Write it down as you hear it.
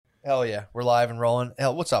Hell yeah. We're live and rolling.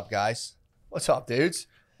 Hell, what's up, guys? What's up, dudes?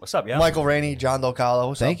 What's up, yo? Michael Rainey, John DelCollo.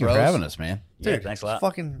 What's Thank up, you bros? for having us, man. Yeah, Dude, thanks a lot.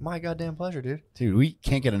 Fucking my goddamn pleasure, dude. Dude, we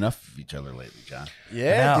can't get enough of each other lately, John.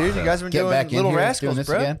 Yeah, dude. You guys have been Get doing back in Little here, Rascals, doing this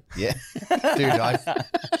bro. again? Yeah.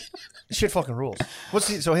 Dude, shit fucking rules.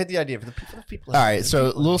 So hit the idea for the people. All right, so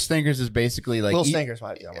Little Stinkers is basically like... Little Stinkers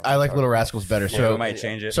might be. I like Little Rascals better. Yeah, So we might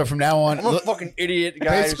change it. So from now on... I'm a fucking idiot,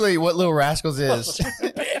 guys. Basically, what Little Rascals is,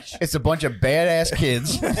 it's a bunch of badass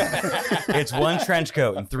kids. It's one trench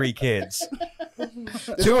coat and 3 kids.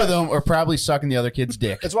 2 of them are probably sucking the other kid's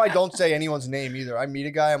dick. That's why I don't say anyone's name either. I meet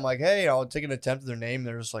a guy, I'm like, hey, I'll take an attempt at their name.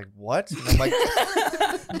 They're just like, what? And I'm like,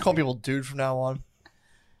 I call people dude from now on.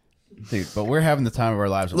 Dude, but we're having the time of our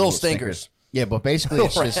lives with Little Stinkers. Yeah, but basically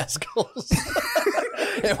it's Little just... Rascals.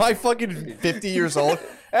 Am I fucking 50 years old?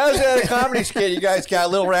 I was at a comedy skit. You guys got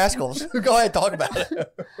Little Rascals. Go ahead, talk about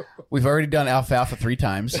it. We've already done Alfalfa 3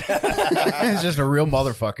 times. It's just a real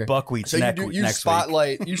motherfucker. Buckwheat So next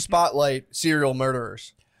you spotlight serial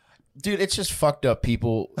murderers. Dude, it's just fucked up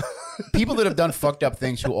people. People that have done fucked up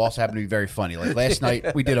things who also happen to be very funny. Like last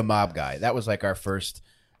night, we did a mob guy. That was like our first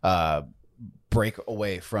break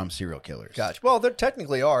away from serial killers. Gotcha. Well, they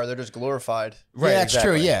technically are. They're just glorified. Right, yeah, that's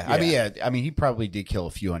exactly. true. Yeah. I mean, he probably did kill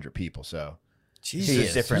a few hundred people. So He's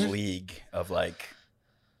a different league of like,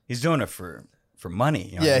 he's doing it for money.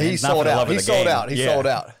 You know Yeah, what I mean? he It's not sold for the out. love of He the sold game. out. He sold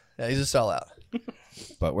out. Yeah, he's a sellout.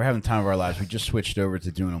 But we're having the time of our lives. We just switched over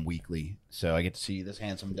to doing them weekly. So I get to see this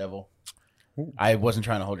handsome devil. I wasn't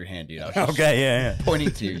trying to hold your hand, dude. I was just Okay, yeah.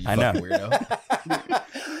 pointing to you. I know. Fucking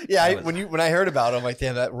weirdo. Yeah, when I heard about it, I'm like,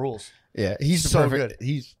 damn, that rules. Yeah, he's So perfect. good.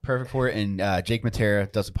 He's perfect for it. And Jake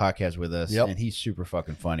Matera does a podcast with us, Yep. and he's super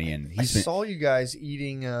fucking funny. And I he's been, saw you guys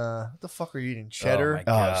eating. What the fuck are you eating? Cheddar, my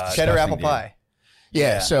God. it's cheddar disgusting, apple dude. pie.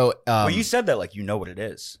 Yeah. So, Well, you said that like you know what it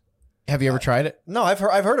is. have you ever tried it? No, I've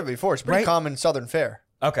heard of it before. It's pretty Right. common Southern fare.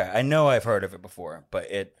 Okay, I know I've heard of it before, but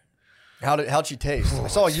How'd she taste? I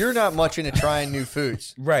saw you're not much into trying new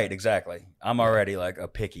foods. right, exactly. I'm already like a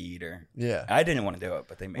picky eater. Yeah. I didn't want to do it,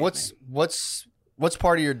 but they made me. What's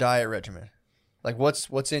part of your diet regimen? Like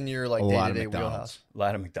what's in your like A lot of day-to-day McDonald's. wheelhouse? A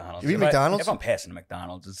lot of McDonald's. You eat If McDonald's? If I'm passing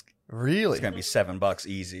McDonald's, it's Really? gonna be $7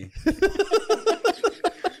 easy.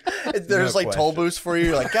 There's No like toll question. booths for you.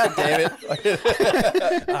 You're like, God damn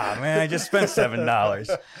it. Ah man, I just spent $7.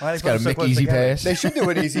 It's got a McEasy Pass. They should do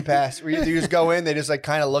an easy pass where you just go in, they just like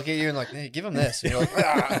kind of look at you and like, hey, give them this. And you're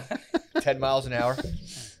like, 10 miles an hour.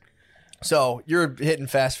 So you're hitting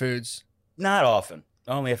fast foods. Not often.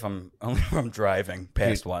 Only if I'm driving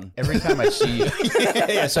past one. Every time I see,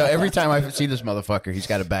 yeah. So every time I see this motherfucker, he's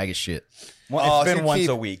got a bag of shit. Well, Oh, it's so been you once keep-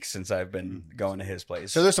 a week since I've been going to his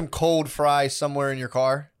place. So there's some cold fries somewhere in your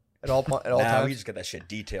car at all nah, times. we just get that shit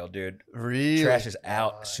detailed, dude. Really? Trash is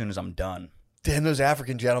out as soon as I'm done. Damn, those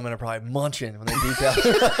African gentlemen are probably munching when they detail.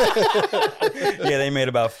 Yeah, they made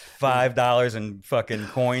about $5 in fucking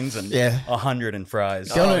coins and Yeah. 100 in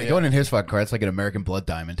fries. Going in his fucking car, it's like an American blood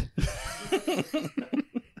diamond.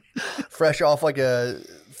 Fresh off like a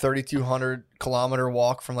 3,200 kilometer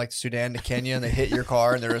walk from like Sudan to Kenya, and they hit your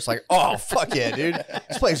car, and they're just like, "Oh fuck yeah, dude!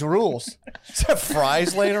 This place rules." Is that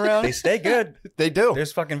fries laying around? They stay good. They do.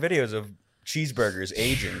 There's fucking videos of cheeseburgers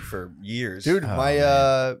aging for years. Dude,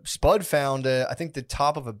 my Spud found I think the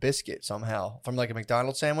top of a biscuit somehow from like a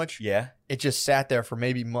McDonald's sandwich. Yeah, It just sat there for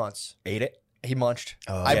maybe months. ate it. He munched.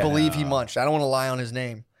 Oh, I yeah. believe he munched. I don't want to lie on his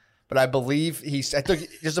name, but I believe I took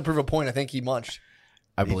just to prove a point. I think he munched.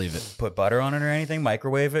 I believe it. Put butter on it or anything?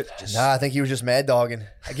 Microwave it? Just Nah, I think he was just mad dogging.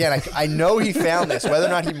 Again, I know he found this. Whether or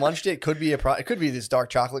not he munched it could be it could be this dark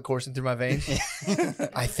chocolate coursing through my veins.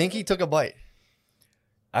 I think he took a bite.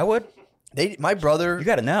 I would. My brother. You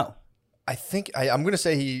got to know. I think I'm going to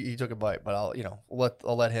say he took a bite, but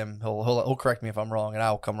I'll let him. He'll correct me if I'm wrong, and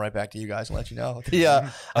I'll come right back to you guys and let you know.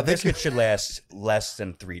 A biscuit should last less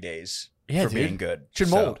than 3 days Yeah, for dude. being good. Should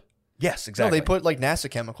So- mold. Yes, No, exactly. they put like NASA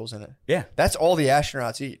chemicals in it. Yeah. That's all the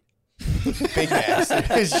astronauts eat. Big Macs.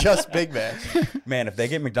 It's just Big Macs. Man, if they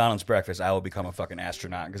get McDonald's breakfast, I will become a fucking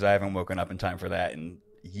astronaut because I haven't woken up in time for that in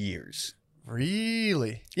years.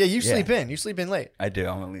 Really? Yeah, you sleep in. You sleep in late. I do.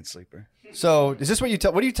 I'm a lead sleeper. So is this what you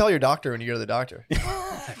tell? What do you tell your doctor when you go to the doctor?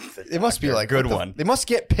 It must be like good what the- one. They must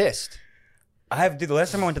get pissed. Dude, the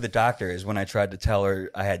last time I went to the doctor is when I tried to tell her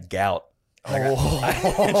I had gout.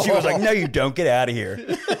 Oh. And she was like, "No, you don't. Get out of here."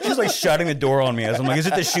 She was like shutting the door on me. As I'm like, "Is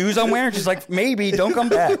it the shoes I'm wearing?" She's like, "Maybe. Don't come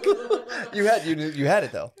back." You had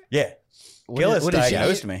it though. Yeah. What Gillis did she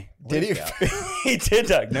diagnosed eat? me. Did he? He did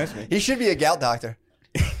diagnose me. He should be a gout doctor.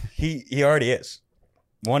 He already is.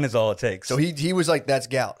 One is all it takes. So he was like, that's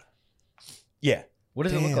gout. yeah. What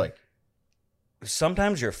does it look Damn. like?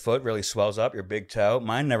 sometimes your foot really swells up, your big toe.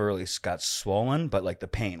 Mine never really got swollen, but like the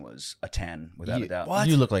pain was a 10 without a doubt. What?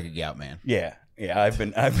 You look like a gout man. Yeah. I've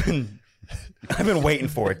been waiting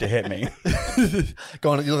for it to hit me. You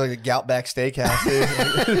look like a Goutback Steakhouse,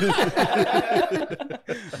 dude.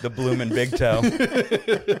 The bloomin' big toe.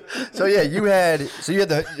 So yeah, you had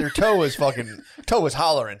your toe was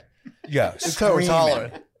hollering. Yeah, Your toe was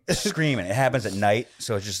hollering. Screaming. It happens at night,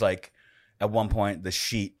 so it's just like at one point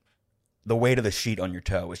the weight of the sheet on your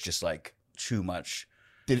toe was just like too much.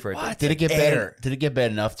 Did it get better? Did it get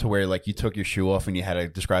bad enough to where like you took your shoe off and you had to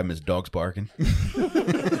describe them as dogs barking?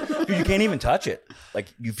 Dude, you can't even touch it. Like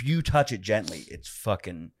if you touch it gently, it's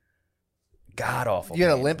fucking god awful. You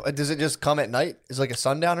got a limp. Does it just come at night? Is it like a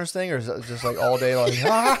sundowners thing, or is it just like all day? Like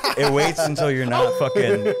it waits until you're not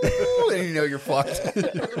fucking. And you know you're fucked.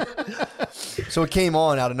 So it came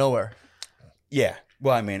on out of nowhere. Yeah.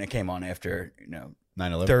 Well, I mean, it came on after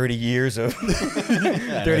 9/11. 30 years of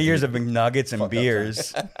 30 years of McNuggets and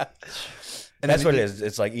beers. And that's what it is.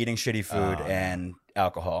 It's like eating shitty food and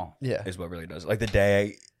alcohol. Yeah, is what really does it. Like the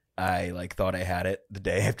day I like thought I had it, the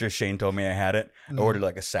day after Shane told me I had it, I ordered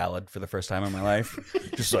like a salad for the first time in my life.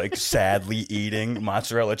 Just like sadly eating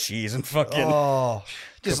mozzarella cheese and fucking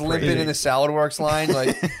just limping in the Salad Works line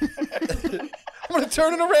like I'm gonna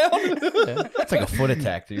turn it around. It's like a foot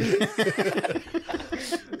attack, dude.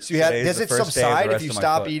 So does it subside if you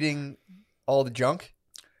stop eating all the junk?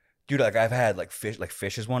 Dude, like I've had like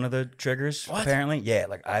fish is one of the triggers. What? Apparently. Yeah,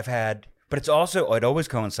 like I've had, but it always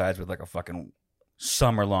coincides with like a fucking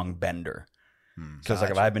summer long bender. So it's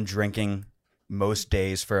like if I've been drinking most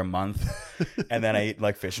days for a month and then I eat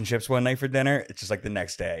like fish and chips one night for dinner, it's just like the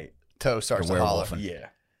next day. Toe starts to holler. Yeah.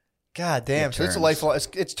 God damn. So it's a lifelong,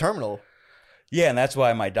 it's terminal. Yeah, and that's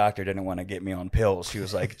why my doctor didn't want to get me on pills. She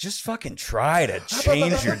was like, just fucking try to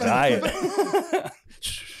change your diet.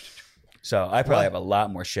 So I probably have a lot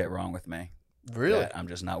more shit wrong with me. Really? I'm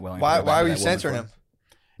just not willing. Why were you censoring him?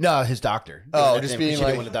 No, his doctor. Oh, just being she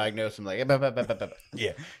like, didn't want to diagnose him. Like,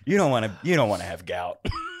 yeah, you don't want to have gout.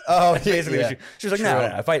 Oh, basically. Yeah. She was like,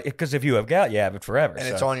 no, because if you have gout, you have it forever. And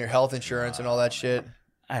it's on your health insurance and all that shit.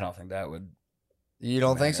 I don't think that would. You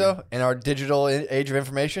don't think so? In our digital age of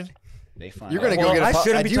information, you're going to go get a. I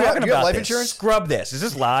shouldn't be talking about life insurance. Scrub this. Is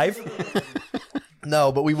this live?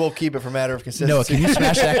 No, but we will keep it for matter of consistency. No, can you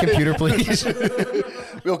smash that computer, please?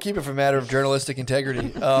 We'll keep it for matter of journalistic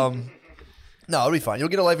integrity. No, it'll be fine. You'll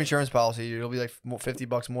get a life insurance policy. It'll be like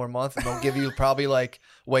 $50 more a month, and they'll give you probably like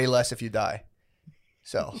way less if you die.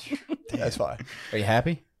 So that's fine. Are you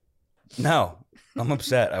happy? No, I'm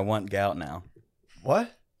upset. I want gout now.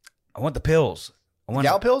 What? I want the pills.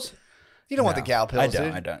 Gout pills? You don't want the gout pills,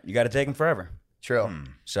 I don't. You got to take them forever. True.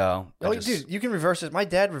 So, dude, you can reverse it. My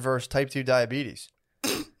dad reversed type 2 diabetes.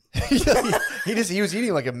 He was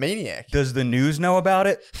eating like a maniac. Does the news know about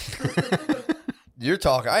it? You're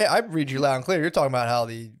talking. I read you loud and clear. You're talking about how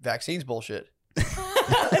the vaccine's bullshit.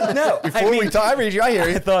 No, I read you. I hear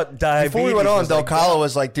you. I thought diabetes. Before we went on, DelCollo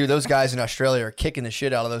was like, dude, those guys in Australia are kicking the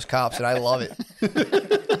shit out of those cops, and I love it.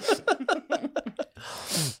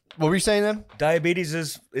 What were you saying then? Diabetes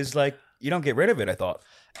is like you don't get rid of it. I thought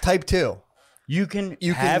type 2. You can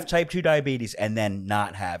have type 2 diabetes and then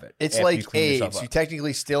not have it. It's like AIDS. You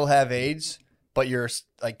technically still have AIDS, but your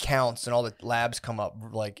like counts and all the labs come up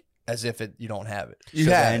like as if you don't have it.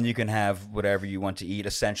 Then you can have whatever you want to eat,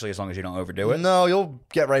 essentially, as long as you don't overdo it. No, you'll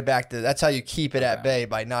get right back to that's how you keep it at bay,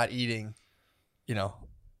 by not eating,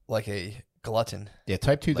 like a glutton. Yeah,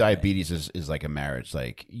 type 2 diabetes is like a marriage.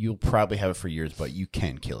 Like you'll probably have it for years, but you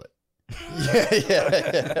can kill it. Yeah.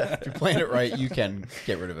 If you're playing it right, you can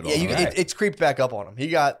get rid of it all. Yeah, it's creeped back up on him. He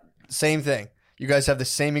got same thing. You guys have the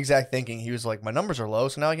same exact thinking. He was like, my numbers are low,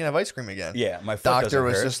 so now I can have ice cream again. Yeah, my doctor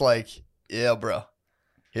was just like, yeah, bro.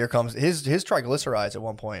 Here comes his triglycerides at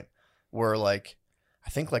one point were like, I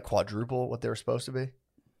think like quadruple what they were supposed to be.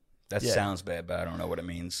 That sounds bad, but I don't know what it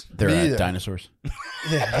means. They're dinosaurs.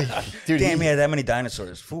 Yeah. Dude, damn, he had that many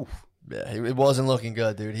dinosaurs. Oof. Yeah, it wasn't looking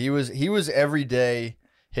good, dude. He was every day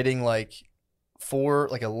hitting like four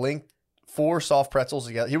soft pretzels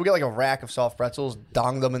together. He would get like a rack of soft pretzels,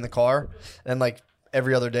 dong them in the car, and like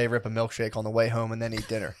every other day rip a milkshake on the way home and then eat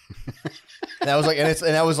dinner. And that was like, and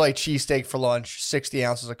that was like cheesesteak for lunch, 60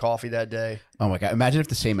 ounces of coffee that day. Oh my god! Imagine if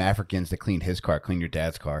the same Africans that cleaned his car cleaned your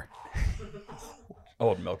dad's car.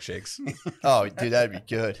 Oh, milkshakes. Oh, dude, that'd be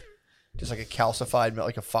good. Just like a calcified milk,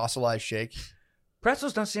 like a fossilized shake.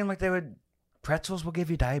 Pretzels don't seem like they would. Pretzels will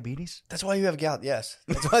give you diabetes? That's why you have gout, yes.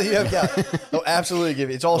 That's why you have gout. They'll absolutely give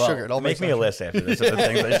you. It's all sugar. It all make me a list after this of the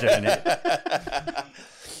things I shouldn't eat.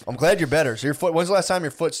 I'm glad you're better. So your foot. When's the last time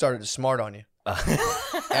your foot started to smart on you?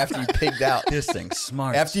 after you pigged out. This thing's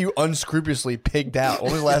smart. After you unscrupulously pigged out.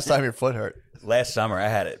 When was the last time your foot hurt? Last summer, I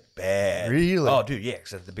had it bad. Really? Oh, dude, yeah.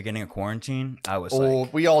 Because at the beginning of quarantine, I was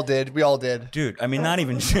like... We all did. Dude, I mean, not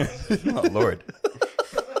even... oh, Lord.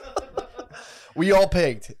 We all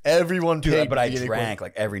pigged. Everyone pigged. Dude, but I drank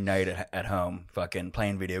like every night at home, fucking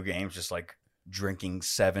playing video games, just like drinking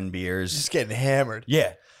 7 beers. Just getting hammered.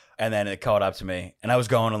 Yeah. And then it caught up to me. And I was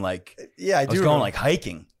going on like... Yeah, I was going like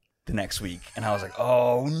hiking the next week. And I was like,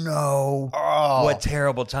 oh, no. Oh. What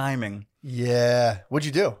terrible timing. Yeah. What'd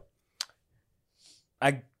you do?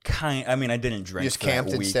 I didn't drink. You just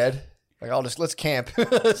camped instead? Like, let's camp.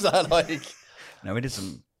 It's not like... No, we did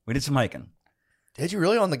some hiking. Did you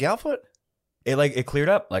really on the Galfoot? It cleared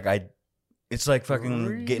up. Like it's like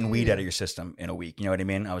fucking getting weed out of your system in a week. You know what I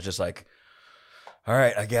mean? I was just like, all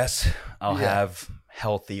right, I guess I'll have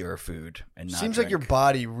healthier food and not Seems drink. like your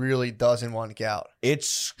body really doesn't want gout. It's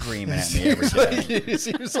screaming at me every day. It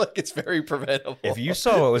seems like it's very preventable. If you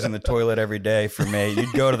saw what was in the toilet every day for me,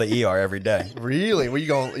 you'd go to the ER every day. Really? Were you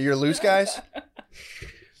going? You're loose, guys?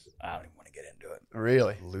 I don't even want to get into it.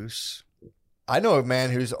 Really? Loose? I know a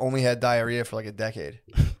man who's only had diarrhea for like a decade.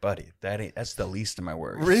 Buddy, that's the least of my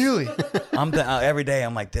worries. Really? Every day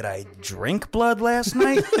I'm like, did I drink blood last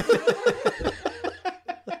night?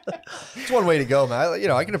 It's one way to go,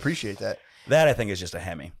 man. I can appreciate that. That I think is just a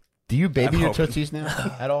Hemi. Do you baby your tootsies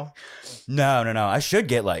now at all? No. I should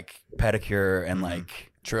get like pedicure and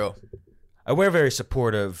like. True. I wear very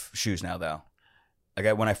supportive shoes now, though.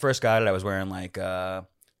 Like when I first got it, I was wearing like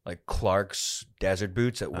Clark's desert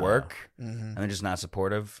boots at work, and they're just not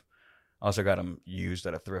supportive. Also got them used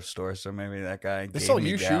at a thrift store, so maybe that guy. They sell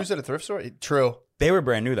used shoes at a thrift store. True. They were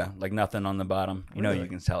brand new though, like nothing on the bottom. You know, you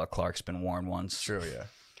can tell a Clark's been worn once. True, yeah.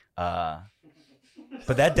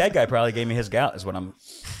 But that dead guy probably gave me his gout. Is what I'm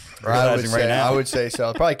realizing right now. I would say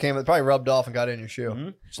so. It probably rubbed off and got in your shoe. Mm-hmm.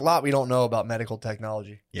 There's a lot we don't know about medical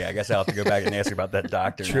technology. Yeah, I guess I'll have to go back and ask about that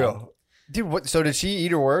doctor. True. Now. Dude, so did she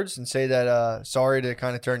eat her words and say that sorry to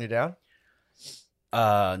kind of turn you down?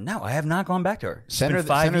 No, I have not gone back to her. Send her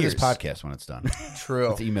this podcast when it's done. True.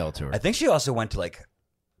 Let's email it to her. I think she also went to like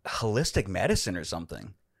holistic medicine or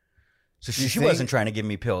something. So she wasn't trying to give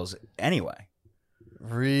me pills anyway.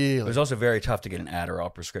 Really? It was also very tough to get an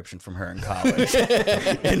Adderall prescription from her in college.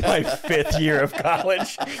 In my 5th year of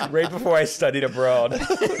college, right before I studied abroad.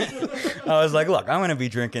 I was like, look, I'm going to be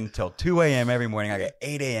drinking till 2 a.m. every morning. I get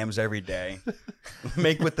 8 a.m.s every day.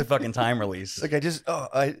 Make with the fucking time release. Like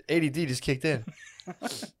ADD just kicked in.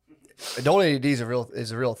 Adult ADD is a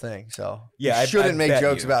real thing. So yeah, I shouldn't make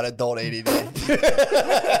jokes about adult ADD.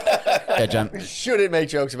 Yeah, John. Shouldn't make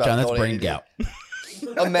jokes about adult that's brain ADD. gout.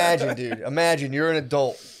 Imagine, dude. Imagine you're an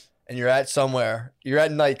adult and you're at somewhere. You're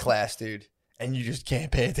at night class, dude, and you just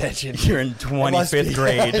can't pay attention. You're in 25th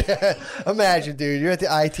grade. Imagine, dude. You're at the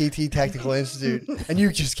ITT Technical Institute and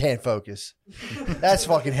you just can't focus. That's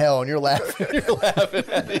fucking hell, and you're laughing. You're laughing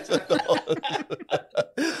at these adults.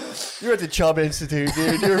 You're at the Chubb Institute,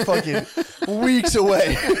 dude. You're fucking weeks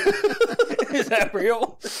away. Is that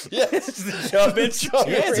real? Yes. It's the Chubb Institute.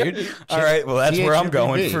 Yeah, dude. All right, well, that's where I'm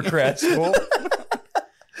going THUBB. for grad school.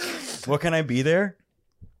 What can I be there?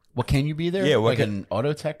 What can you be there? Yeah, like an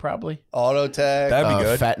auto tech probably. Auto tech. That'd be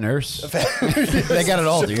good. Fat nurse. They got it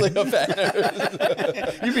all, dude. A fat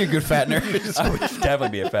nurse. You'd be a good fat nurse. I would definitely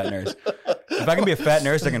be a fat nurse. If I can be a fat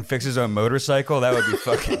nurse that can fix his own motorcycle, that would be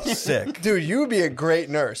fucking sick. Dude, you would be a great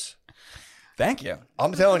nurse. Thank you.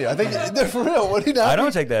 I'm telling you. I think for real. What do you not? I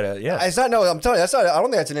don't take that. Yeah. It's not. No, I'm telling you. That's not. I don't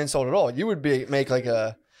think that's an insult at all. You would make like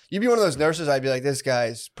a. You'd be one of those nurses. I'd be like, this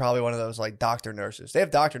guy's probably one of those like doctor nurses. They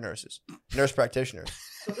have doctor nurses, nurse practitioners.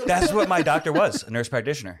 That's what my doctor was, a nurse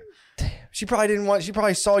practitioner. She probably didn't want. She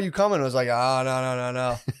probably saw you coming and was like, oh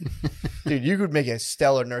no. Dude, you could make a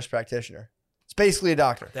stellar nurse practitioner. It's basically a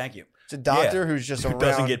doctor. Thank you. It's a doctor who's just Who around.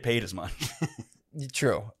 doesn't get paid as much.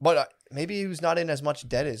 True, but maybe who's not in as much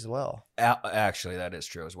debt as well. Actually, that is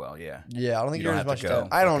true as well. Yeah. Yeah, I don't think You you're don't in as have much to go debt.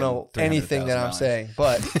 I don't know fucking anything that I'm $300,000. saying,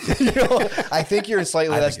 but I think you're in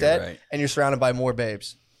slightly I less think you're debt, right. and you're surrounded by more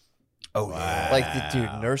babes. Oh, yeah. Like,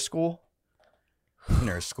 dude, nurse school.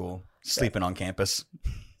 Nurse school. Sleeping on campus.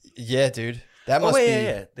 Yeah, dude. That must Oh, wait, be.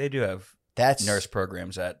 yeah. They do have That's nurse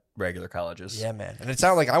programs at regular colleges. Yeah, man. And it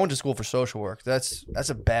sounded like I went to school for social work. That's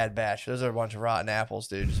a bad batch. Those are a bunch of rotten apples,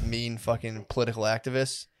 dude. Just mean fucking political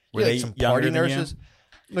activists. Were You had, they some younger party than you? nurses?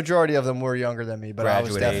 Majority of them were younger than me, but I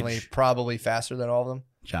was Graduate definitely age. probably faster than all of them.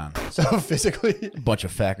 John. So physically, A bunch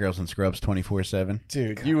of fat girls in scrubs 24/7.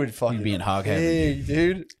 dude, you would fucking You'd be in hog heaven. big,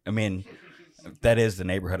 dude. I mean, that is the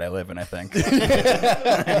neighborhood I live in, I think.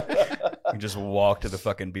 You just walk to the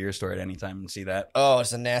fucking beer store at any time and see that. Oh,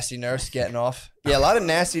 it's a nasty nurse getting off. Yeah, a lot of the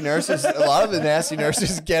nasty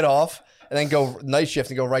nurses get off and then go night shift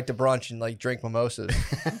and go right to brunch and like drink mimosas.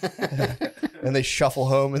 And they shuffle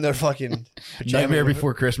home in their fucking Nightmare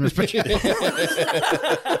Before Christmas.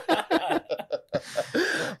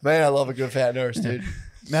 Man, I love a good fat nurse, dude.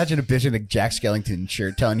 Imagine a bitch in a Jack Skellington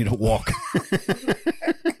shirt telling you to walk.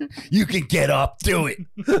 You can get up, do it.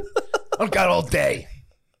 I've got all day.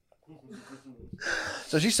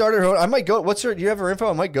 So she started her own. I might go. What's her? Do you have her info?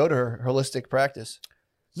 I might go to her holistic practice.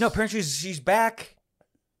 No, apparently she's back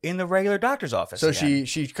in the regular doctor's office. So again.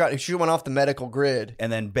 she went off the medical grid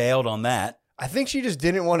and then bailed on that. I think she just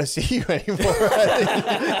didn't want to see you anymore.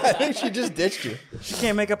 I think she just ditched you. She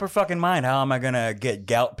can't make up her fucking mind. How am I gonna get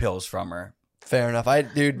gout pills from her? Fair enough. I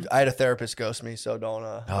had a therapist ghost me, so don't.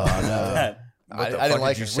 Oh no. I didn't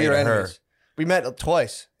like her. We were enemies. We met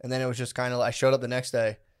twice, and then it was just kind of. I showed up the next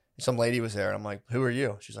day. Some lady was there, and I'm like, "Who are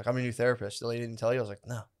you?" She's like, "I'm a new therapist." The lady didn't tell you. I was like,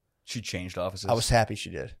 "No." She changed offices. I was happy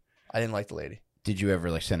she did. I didn't like the lady. Did you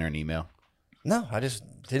ever like send her an email? No, I just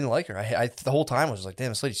didn't like her. I the whole time I was like,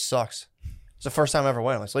 "Damn, this lady sucks." It's the first time I ever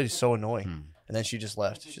went. I'm like, "This lady's so annoying." And then she just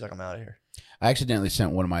left. She's like, "I'm out of here." I accidentally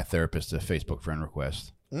sent one of my therapists a Facebook friend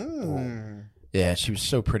request. Yeah, she was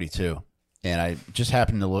so pretty too, and I just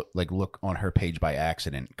happened to look on her page by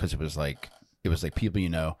accident because it was like people you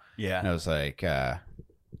know. Yeah, and I was like, oh,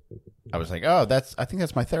 I think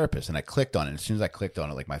that's my therapist, and I clicked on it. As soon as I clicked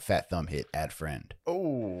on it, like my fat thumb hit add friend.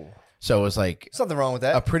 Oh, so it was like something wrong with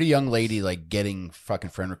that. A pretty young lady like getting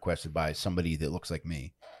fucking friend requested by somebody that looks like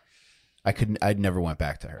me. I'd never went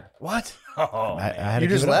back to her. What? I had you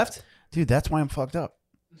to just left, dude. That's why I'm fucked up.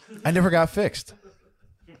 I never got fixed.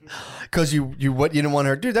 Because you didn't want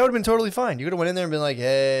her, dude. That would have been totally fine. You could have went in there and been like,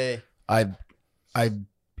 "Hey."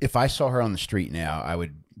 If I saw her on the street now, I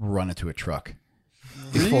would run into a truck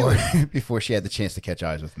before she had the chance to catch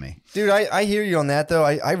eyes with me. Dude, I hear you on that though.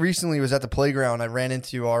 I recently was at the playground. I ran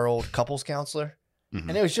into our old couples counselor,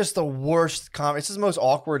 and it was just the worst. It's just the most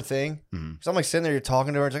awkward thing. Because I'm like sitting there, you're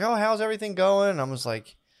talking to her. It's like, "Oh, how's everything going?" And I was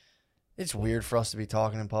like, "It's weird for us to be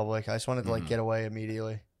talking in public." I just wanted to like get away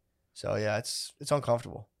immediately. So yeah, it's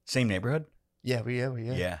uncomfortable. Same neighborhood? Yeah,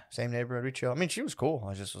 yeah. Same neighborhood. We chill. I mean, she was cool.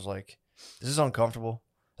 I just was like, this is uncomfortable.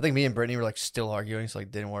 I think me and Brittany were like still arguing. So like,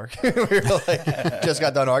 it didn't work. We were like, just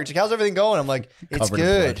got done arguing. She's like, how's everything going? I'm like, it's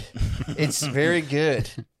good. It's very good.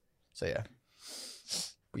 So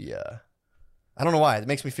yeah, I don't know why. It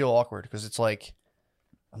makes me feel awkward because it's like,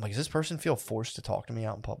 I'm like, does this person feel forced to talk to me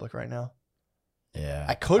out in public right now? Yeah.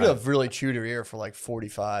 I could have really chewed her ear for like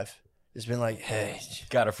 45. It's been like, hey.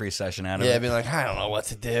 Got a free session out of it. Yeah, been like, I don't know what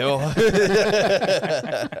to do.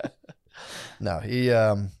 No, he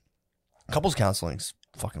couples counseling's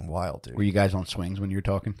fucking wild, dude. Were you guys on swings when you were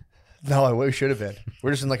talking? No, we should have been.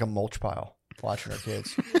 We're just in like a mulch pile watching our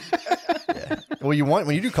kids. Yeah. Well,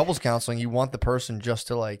 when you do couples counseling, you want the person just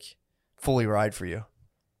to like fully ride for you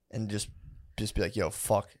and just be like, yo,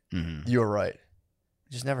 fuck, you were right.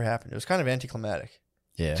 It just never happened. It was kind of anticlimactic.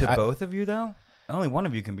 Yeah. To both of you though? Only one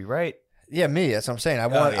of you can be right. Yeah, me. That's what I'm saying.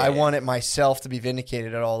 I want it myself to be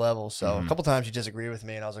vindicated at all levels. So a couple times you disagree with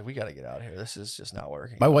me, and I was like, we got to get out of here. This is just not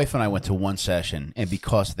working. My wife and I went to one session, and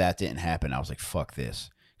because that didn't happen, I was like, fuck this.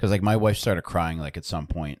 Because like my wife started crying like at some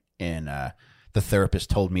point, and the therapist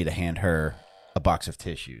told me to hand her a box of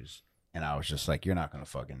tissues, and I was just like, you're not gonna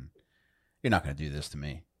do this to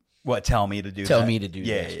me. What? Tell me to do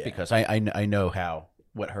this because I know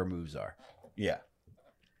what her moves are. Yeah.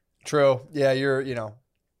 True. Yeah, you're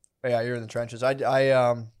in the trenches. I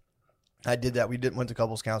did that. We went to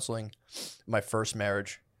couples counseling in my first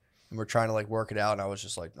marriage, and we're trying to like work it out, and I was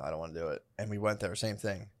just like, no, I don't want to do it. And we went there, same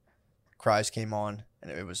thing. Cries came on,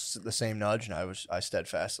 and it was the same nudge, and I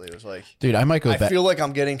steadfastly was like, dude, I might go back. I feel like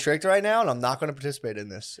I'm getting tricked right now, and I'm not going to participate in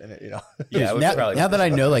this. And yeah. Now that I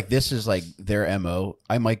know like this is like their MO,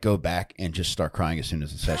 I might go back and just start crying as soon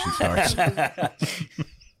as the session starts.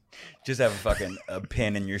 Just have a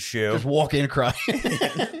pin in your shoe. Just walk in crying.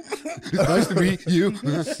 It's nice to meet you.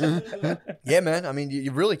 Yeah, man. I mean,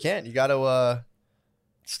 you really can't. You got to.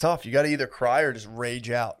 It's tough. You got to either cry or just rage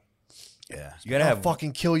out. Yeah, you gotta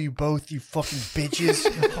fucking kill you both, you fucking bitches.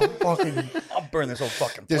 I'll burn this whole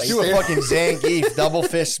fucking Just place. do a fucking Zangief double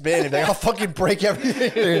fist spin. And I'll fucking break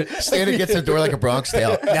everything. Stand against the door like a Bronx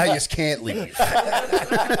Tale. Now you just can't leave.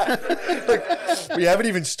 Like, we haven't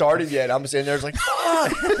even started yet. I'm sitting there, it's like,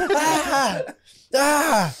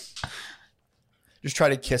 just try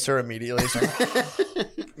to kiss her immediately. It's like,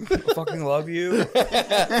 I fucking love you.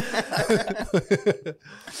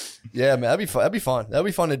 Yeah, man, that'd be fun. That'd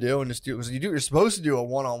be fun to do, and just do. You're supposed to do a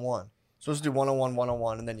one-on-one. Supposed to do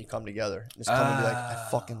one-on-one, and then you come together. Just come and be like, I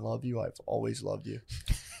fucking love you. I've always loved you.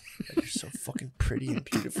 Like, you're so fucking pretty and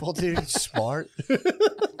beautiful, dude. You're smart.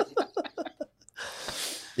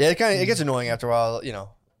 Yeah, it gets annoying after a while. You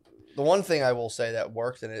know, the one thing I will say that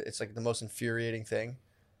worked, and it's like the most infuriating thing.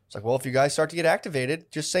 It's like, well, if you guys start to get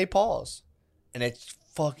activated, just say pause, and it's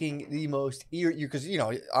fucking the most because you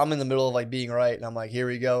know I'm in the middle of like being right, and I'm like, here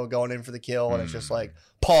we go, going in for the kill, and it's just like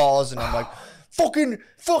pause, and I'm like, fuck, and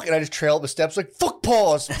I just trail up the steps like fuck,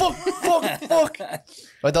 pause, fuck.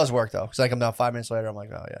 But it does work though, because I come down 5 minutes later, I'm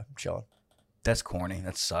like, oh yeah, I'm chilling. That's corny.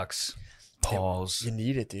 That sucks. Pause. You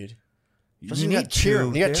need it, dude. You got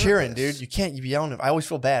cheering. You got cheering, dude. You can't. You be yelling. I always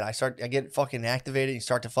feel bad. I get fucking activated. You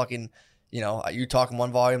start to fucking, you know, you talk in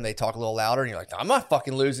one volume, they talk a little louder, and you're like, I'm not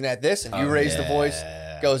fucking losing at this. And you raise the voice,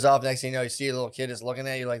 goes up. Next thing you know, you see a little kid is looking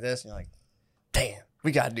at you like this, and you're like, damn,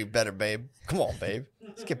 we got to do better, babe. Come on, babe.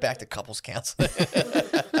 Let's get back to couples counseling.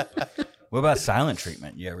 What about silent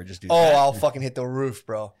treatment? You ever just do that? Oh, I'll fucking hit the roof,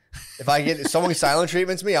 bro. If someone silent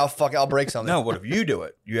treatments me, I'll break something. No, what if you do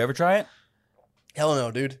it? You ever try it? Hell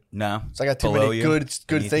no, dude. No. So I got too many good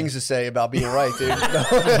things to say about being right, dude.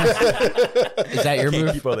 Is that your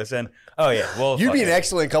move? Keep all this in. Oh yeah. Well, You'd be an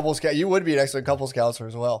excellent couples. You would be an excellent couples counselor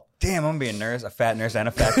as well. Damn, I'm gonna be a nurse, a fat nurse, and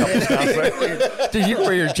a fat couples counselor. Dude, you can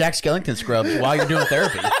wear your Jack Skellington scrubs while you're doing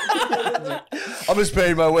therapy. I'm just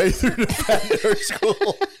paying my way through the fat nurse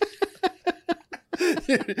school.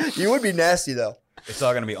 You would be nasty though. It's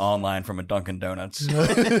all gonna be online from a Dunkin' Donuts.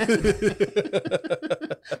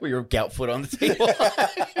 With your gout foot on the table.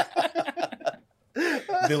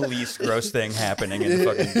 The least gross thing happening in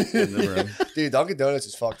the room. Dude, Dunkin' Donuts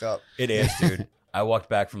is fucked up. It is, dude. I walked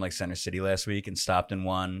back from like Center City last week and stopped in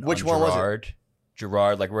one. Which on one was Girard.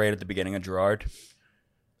 Girard, like right at the beginning of Girard.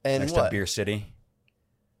 And next what? to Beer City.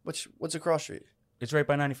 What's across street? It's right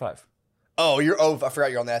by 95. Oh, I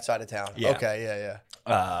forgot you're on that side of town. Yeah. Okay,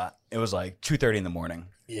 yeah. It was like 2:30 in the morning.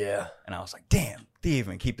 Yeah. And I was like, damn, they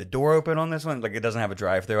even keep the door open on this one? Like, it doesn't have a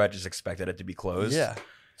drive-through. I just expected it to be closed. Yeah.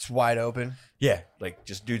 It's wide open. Yeah. Like,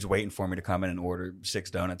 just dudes waiting for me to come in and order 6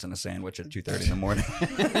 donuts and a sandwich at 2:30 in the morning.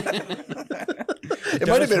 It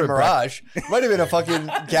might have been a mirage. It might have been a fucking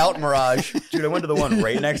gout mirage. Dude, I went to the one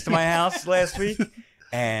right next to my house last week,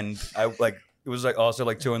 and it was like also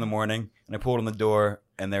like 2 in the morning, and I pulled on the door,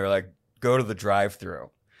 and they were like, go to the drive-through.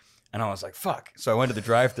 And I was like, fuck. So I went to the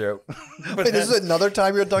drive-thru. Wait, this is another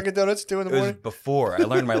time you're at Dunkin' Donuts, 2 in the morning? It was before. I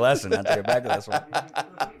learned my lesson. I had to go back to this one.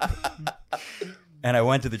 And I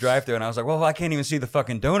went to the drive-thru, and I was like, well, I can't even see the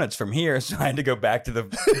fucking donuts from here. So I had to go back to the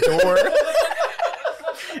door.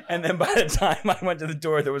 And then by the time I went to the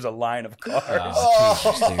door, there was a line of cars.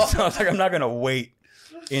 Oh, So I was like, I'm not going to wait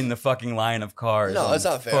in the fucking line of cars. No, that's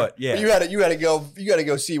not fair. Foot. Yeah. But you had to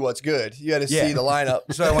go see what's good. You had to see the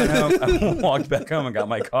lineup. So I went home, I walked back home and got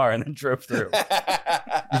my car and then drove through.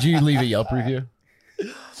 Did you leave a Yelp review?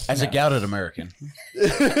 As a gouted American.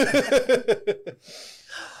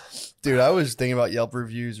 Dude, I was thinking about Yelp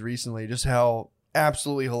reviews recently, just how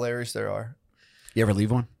absolutely hilarious there are. You ever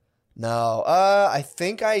leave one? No, I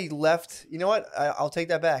think I left. You know what? I'll take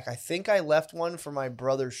that back. I think I left one for my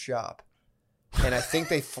brother's shop, and I think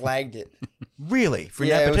they flagged it. Really? For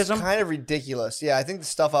yeah, nepotism? it was kind of ridiculous. Yeah, I think the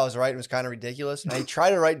stuff I was writing was kind of ridiculous. And I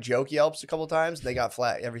tried to write joke Yelps a couple times. And they got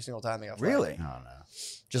flagged every single time. They got flagged. Really? Oh, no.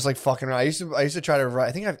 Just like fucking around. I used to try to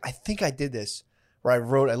write. I think I did this where I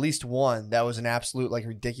wrote at least one that was an absolute like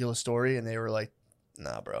ridiculous story, and they were like,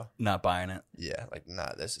 "Nah, bro, Not buying it. yeah, like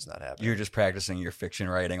nah, this is not happening." You're just practicing your fiction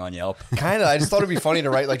writing on Yelp. Kind of. I just thought it'd be funny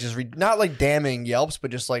to write like just not like damning Yelps,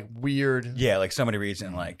 but just like weird. Yeah, like somebody reads it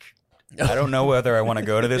and like, I don't know whether I want to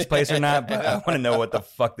go to this place or not, but I want to know what the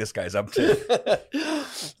fuck this guy's up to.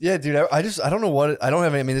 Yeah, dude. I don't know what I don't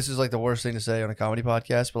have. I mean, this is like the worst thing to say on a comedy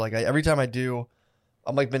podcast, but like every time I do,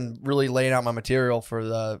 I'm like been really laying out my material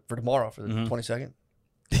for tomorrow for the 22nd.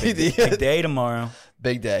 Big day tomorrow.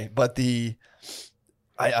 Big day, but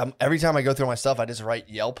I'm every time I go through my stuff, I just write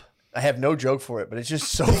Yelp. I have no joke for it, but it's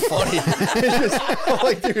just so funny. I'm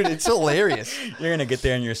like, dude, it's hilarious. You're going to get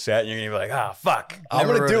there in your set and you're going to be like, ah, fuck. I'm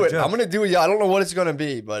going to do it. I'm going to do it. Yeah, I don't know what it's going to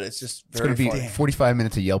be, but it's just It's going to be funny. 45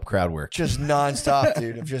 minutes of Yelp crowd work. Just nonstop,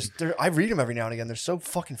 dude. I read them every now and again. They're so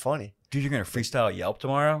fucking funny. Dude, you're going to freestyle Yelp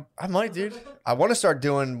tomorrow? I might, dude. I want to start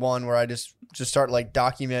doing one where I just start like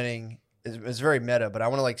documenting. It's very meta, but I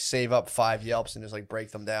want to like save up 5 Yelps and just like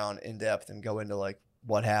break them down in depth and go into like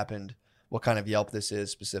what happened, what kind of Yelp this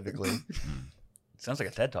is specifically. Sounds like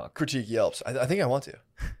a TED Talk. Critique Yelps. I think I want to.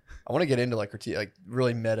 I want to get into like critique, like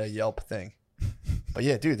really meta Yelp thing. But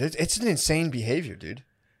yeah, dude, it's an insane behavior, dude.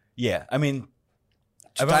 Yeah, I mean,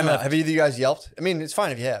 Time out. Have either of you guys Yelped? I mean, it's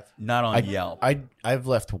fine if you have. Not on Yelp. I've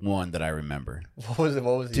left one that I remember. What was it?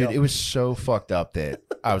 Dude, Yelp? it was so fucked up that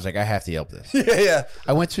I was like, I have to Yelp this. Yeah.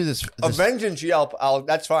 I went through this. A vengeance Yelp,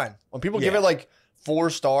 that's fine. When people give it like 4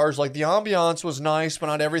 stars, like the ambiance was nice, but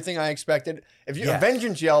not everything I expected. If you a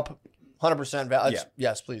vengeance Yelp, 100% valid.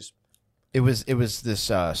 Yes, please. It was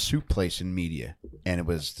this soup place in Media, and it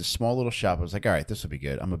was this small little shop. I was like, all right, this will be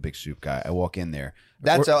good. I'm a big soup guy. I walk in there.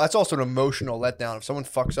 That's also an emotional letdown. If someone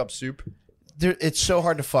fucks up soup. It's so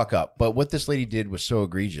hard to fuck up. But what this lady did was so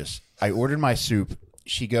egregious. I ordered my soup.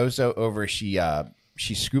 She goes over. She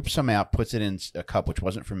scoops some out, puts it in a cup, which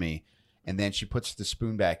wasn't for me, and then she puts the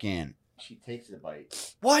spoon back in. She takes a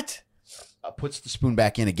bite. What? Puts the spoon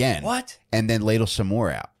back in again. What? And then ladles some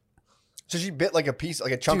more out. So she bit like a piece,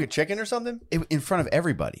 like a chunk of chicken or something? In front of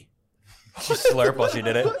everybody. She slurped while she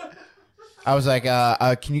did it. I was like,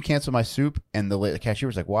 can you cancel my soup? And the cashier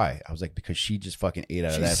was like, why? I was like, because she just fucking ate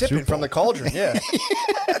out of that soup. She's sipping from the cauldron, yeah.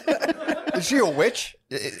 Is she a witch?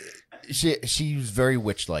 She was very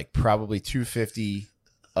witch-like, probably 250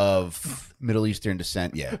 of Middle Eastern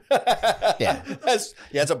descent, yeah. Yeah. It's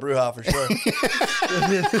a bruja for sure.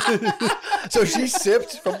 So she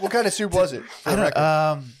sipped from, what kind of soup was it?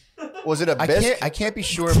 Was it a bisque? I can't be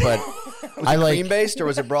sure, but I like cream-based or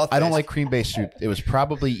was it broth-based? I don't like cream-based soup. It was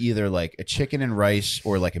probably either like a chicken and rice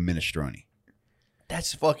or like a minestrone.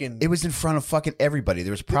 That's fucking... It was in front of fucking everybody.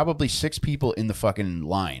 There was probably 6 people in the fucking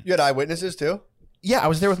line. You had eyewitnesses too? Yeah, I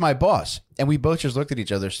was there with my boss, and we both just looked at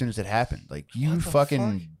each other as soon as it happened. Like, you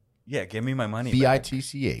fucking... Fuck? Yeah, give me my money.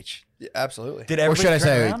 B-I-T-C-H. Yeah, absolutely. Did or should I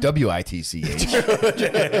say around? W-I-T-C-H?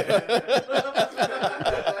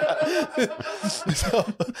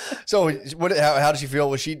 So what? How did she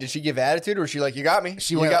feel? Did she give attitude, or was she like, "You got me"?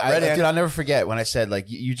 She went. Dude, I'll never forget when I said like,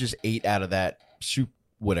 "You just ate out of that soup,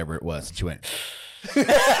 whatever it was." And she went.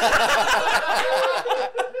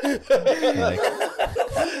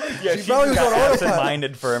 Yeah, she probably was on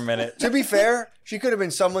absent-minded for a minute. To be fair, she could have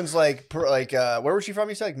been someone's where was she from?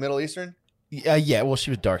 You said like Middle Eastern. Yeah, well,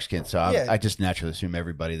 she was dark skinned, so I just naturally assume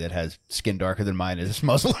everybody that has skin darker than mine is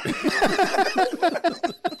Muslim.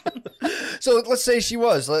 So let's say she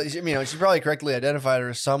was. She probably correctly identified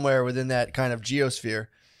her somewhere within that kind of geosphere.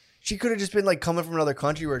 She could have just been like coming from another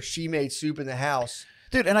country where she made soup in the house,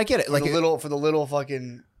 dude. And I get it, for the little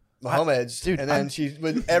fucking Mohammeds, dude. And then she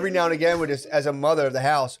would every now and again would just, as a mother of the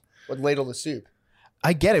house, would ladle the soup.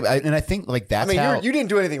 I get it, and I think like that's. You didn't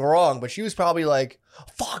do anything wrong, but she was probably like,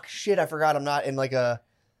 "Fuck, shit, I forgot I'm not in like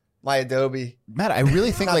my Adobe." Matt, I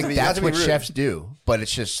really think like that's what chefs do, but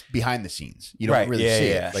it's just behind the scenes. You don't really see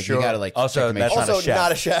it. Like you gotta like also that's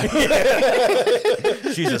not a chef.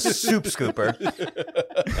 She's a soup scooper.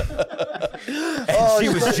 And she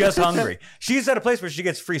was just hungry. She's at a place where she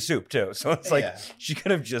gets free soup too, so it's like she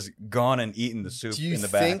could have just gone and eaten the soup in the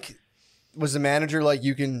back. Do you think was the manager like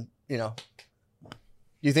you can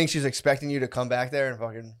you think she's expecting you to come back there and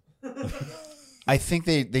fucking? I think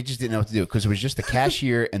they just didn't know what to do because it was just the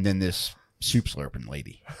cashier and then this soup slurping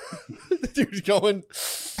lady. Dude's going,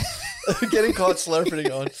 getting caught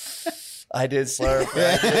slurping on. I did slurp.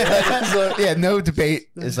 Yeah, no debate.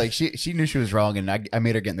 It's like she knew she was wrong, and I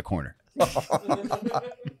made her get in the corner.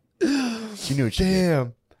 She knew what she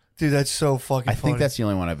did. Dude, that's so fucking funny. I think that's the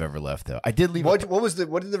only one I've ever left, though. I did leave. What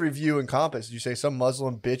did the review encompass? Did you say some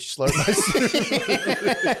Muslim bitch slurped my soup?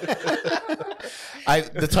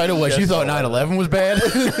 The title was, you thought 9/11 was bad?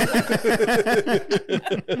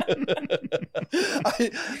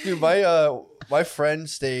 Dude, my friend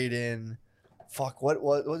stayed in, what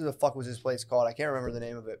the fuck was this place called? I can't remember the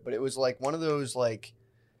name of it, but it was like one of those like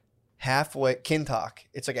halfway, Kintok.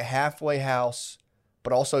 It's like a halfway house,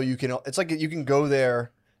 but also you can go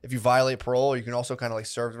there. If you violate parole, you can also kind of like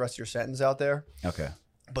serve the rest of your sentence out there. Okay.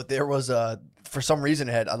 But there was for some reason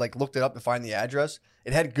I like looked it up to find the address.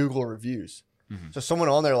 It had Google reviews. Mm-hmm. So someone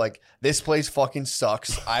on there like, this place fucking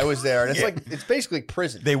sucks. I was there, and it's basically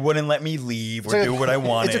prison. They wouldn't let me leave or do what I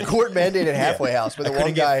wanted. It's a court mandated halfway house, but the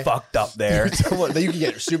one guy get fucked up there. You can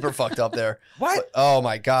get super fucked up there. What? But, oh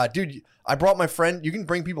my god, dude! I brought my friend. You can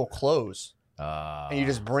bring people clothes, and you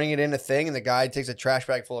just bring it in a thing, and the guy takes a trash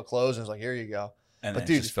bag full of clothes and is like, "Here you go." And then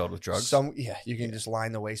it's just filled with drugs. You can just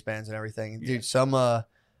line the waistbands and everything. Dude,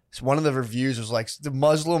 one of the reviews was like, the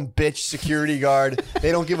Muslim bitch security guard,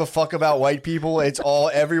 they don't give a fuck about white people. It's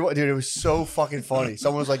all everyone. Dude, it was so fucking funny.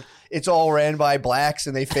 Someone was like, it's all ran by blacks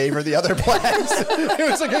and they favor the other blacks.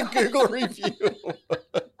 It was like a Google review.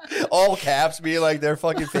 All caps being like they're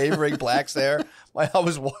fucking favoring blacks there.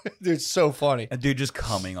 Dude, it's so funny. A dude just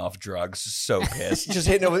coming off drugs, so pissed. Just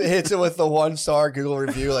hits it with the 1-star Google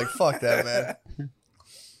review. Like, fuck that, man.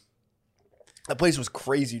 That place was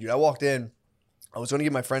crazy, dude. I walked in. I was going to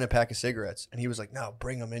give my friend a pack of cigarettes, and he was like, no,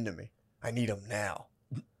 bring them into me. I need them now.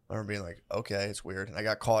 I remember being like, okay, it's weird. And I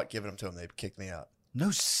got caught giving them to him. They kicked me out.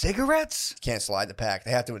 No cigarettes? Can't slide the pack.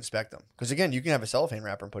 They have to inspect them. Because, again, you can have a cellophane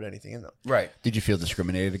wrapper and put anything in them. Right. Did you feel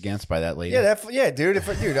discriminated against by that lady? Yeah, dude.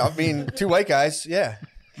 Dude, I mean, 2 white guys, yeah.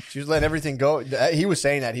 She was letting everything go. He was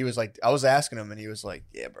saying that. He was like, I was asking him, and he was like,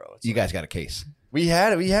 yeah, bro. You guys got a case. We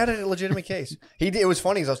had a legitimate case. It was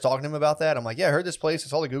funny because I was talking to him about that. I'm like, yeah, I heard this place. I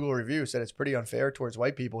saw the Google review. Said it's pretty unfair towards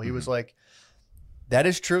white people. He was like, that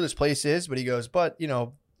is true. This place is. But he goes, but,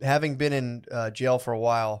 having been in jail for a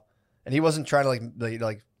while, and he wasn't trying to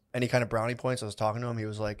like any kind of brownie points. I was talking to him. He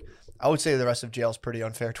was like, I would say the rest of jail is pretty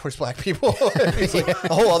unfair towards black people. He's like, the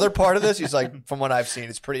whole other part of this, he's like, from what I've seen,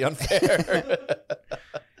 it's pretty unfair.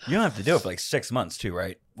 You don't have to do it for like 6 months too,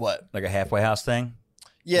 right? What? Like a halfway house thing?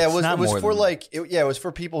 Yeah, It's it not was more for than- it was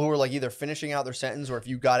for people who were like either finishing out their sentence, or if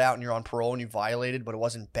you got out and you're on parole and you violated, but it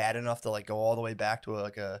wasn't bad enough to like go all the way back to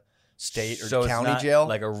a state or So it's county not jail.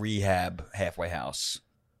 like a rehab halfway house.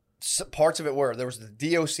 Parts of it were there was the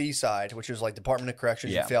DOC side, which was like Department of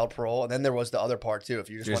Corrections Yeah. and failed parole, and then there was the other part too. If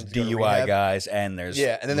you just There's wanted to go to DUI rehab. guys and there's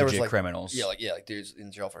Yeah, and then there was legit like criminals. Yeah, like dudes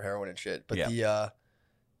in jail for heroin and shit. But Yeah.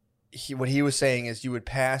 what he was saying is you would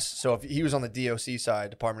pass. So if he was on the DOC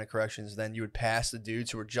side, Department of Corrections, then you would pass the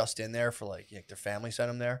dudes who were just in there for like their family sent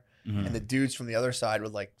them there, Mhm. and the dudes from the other side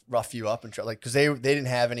would like rough you up and try because they didn't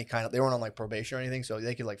have any kind of they weren't on like probation or anything, so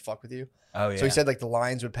they could like fuck with you. Oh yeah. So he said like the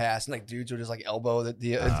lines would pass and like dudes would just like elbow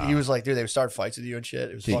he was like, dude, they would start fights with you and shit.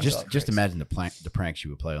 It was Dude, fucked up. just imagine the pranks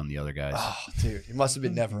you would play on the other guys. Oh, dude, it must have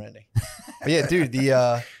been never ending. But yeah, dude,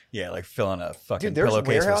 yeah, like filling a fucking Dude, there's pillowcase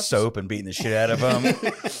with warehouses- soap and beating the shit out of them.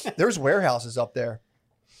 there's warehouses up there,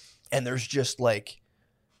 and there's just like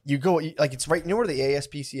you go like it's right. You know where the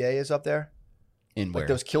ASPCA is up there? In where? Like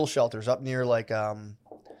those kill shelters up near like I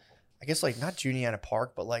guess like not Juniata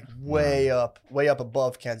Park, but like way up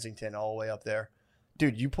above Kensington, all the way up there.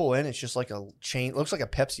 Dude, you pull in, it's just like a chain. It looks like a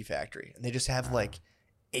Pepsi factory, and they just have like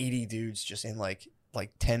 80 dudes just in like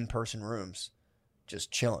 10-person rooms,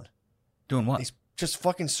 just chilling. Doing what? These just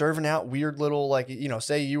fucking serving out weird little like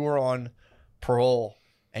say you were on parole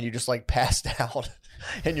and you just like passed out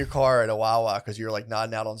in your car at a Wawa because you're like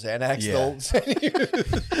nodding out on Xanax. Yeah.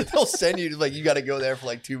 They'll send you to like you got to go there for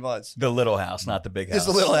like 2 months. The little house, not the big house. Just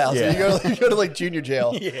a little house. Yeah. You go to like junior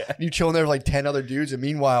jail. Yeah. You chill in there with like 10 other dudes, and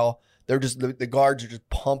meanwhile they're just the guards are just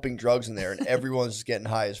pumping drugs in there, and everyone's just getting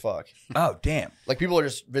high as fuck. Oh damn. Like people are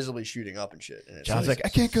just visibly shooting up and shit. And it's John's like, I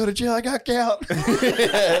can't go to jail. I got gout.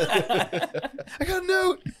 I got a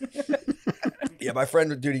note. Yeah, my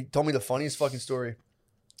friend, dude, he told me the funniest fucking story.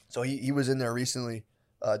 So he was in there recently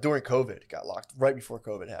during COVID, got locked right before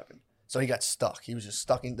COVID happened. So he got stuck. He was just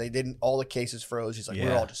stuck in. They didn't. All the cases froze. He's like, we're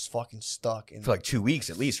Yeah. all just fucking stuck. And For like 2 weeks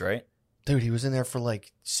at least, right? dude, he was in there for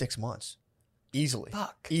like 6 months, easily,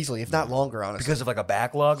 easily, if not longer, honestly. Because of like a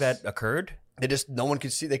backlog that occurred. They just no one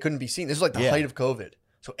could see. They couldn't be seen. This was like the Yeah. height of COVID.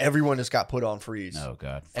 So everyone just got put on freeze. Oh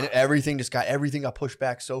God. And everything got pushed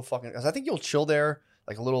back so fucking. Because I think you'll chill there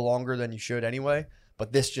like a little longer than you should anyway.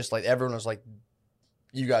 But this just like everyone was like,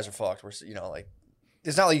 you guys are fucked. We're like,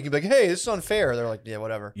 it's not like you can be like, hey, this is unfair. They're like, yeah,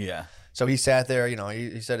 whatever. Yeah. So he sat there.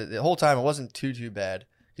 He said it the whole time. It wasn't too bad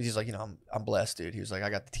because he's like, I'm blessed, dude. He was like, I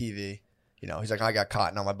got the TV. He's like, I got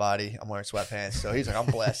cotton on my body. I'm wearing sweatpants. So he's like, I'm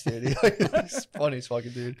blessed, dude. He's funny as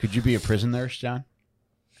fucking dude. Could you be a prison nurse, John?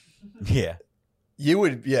 Yeah. You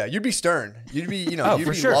would, yeah. You'd be stern. You'd be, you'd for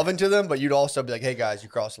be sure. loving to them, but you'd also be like, hey guys, you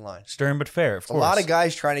crossed the line. Stern but fair, of A course. lot of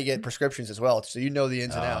guys trying to get prescriptions as well, so you know the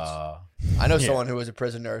ins and outs. I know someone who was a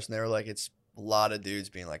prison nurse, and they were like, it's a lot of dudes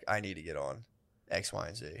being like, I need to get on X, Y,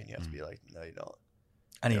 and Z, and you have to be like, no, you don't.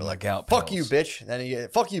 I need They're like like, out. fuck you, bitch. And then you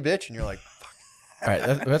get, fuck you, bitch, and you're like, fuck. All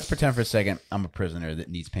right, let's pretend for a second I'm a prisoner that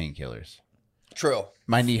needs painkillers. True.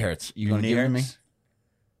 My knee hurts. You Your gonna knee give it to me? hurts?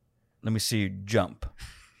 Let me see you jump.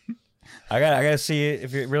 I gotta see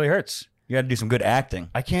if it really hurts. You gotta do some good acting.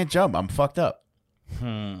 I can't jump. I'm fucked up.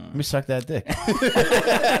 Let me suck that dick.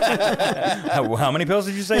 How many pills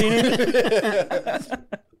did you say you need?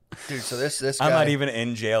 Dude, so this guy. I'm not even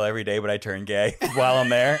in jail every day, but I turn gay while I'm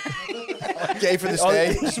there. gay for this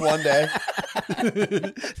day, just one day.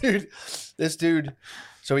 Dude, this dude.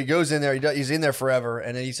 So he goes in there. He's in there forever,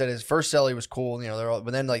 and then he said his first cellie was cool.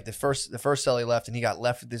 But then like the first cellie left, and he got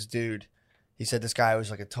left with this dude. He said this guy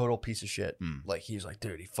was like a total piece of shit. Like he was like,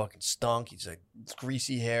 dude, he fucking stunk. He's like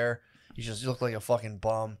greasy hair. He looked like a fucking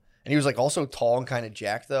bum. And he was like also tall and kind of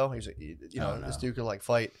jacked though. He was like, this dude could like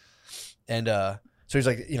fight. And so he's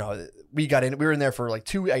like, we were in there for like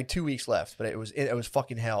 2 weeks left, but it was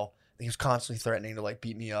fucking hell. He was constantly threatening to like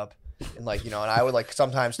beat me up, and like and I would like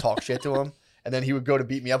sometimes talk shit to him. And then he would go to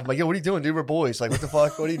beat me up. I'm like, yo, what are you doing, dude? We're boys. Like, what the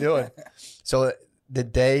fuck? What are you doing? So the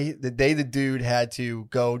day the dude had to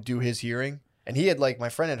go do his hearing, and he had like, my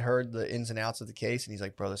friend had heard the ins and outs of the case, and he's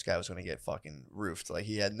like, bro, this guy was going to get fucking roofed. Like,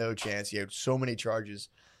 he had no chance. He had so many charges.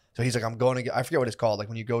 So he's like, I'm going to get, I forget what it's called. Like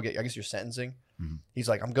when you go get, I guess you're sentencing. Mm-hmm. He's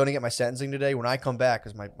like, I'm going to get my sentencing today. When I come back,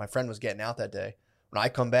 because my friend was getting out that day. When I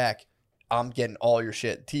come back, I'm getting all your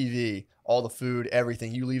shit, TV, all the food,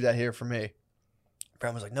 everything. You leave that here for me.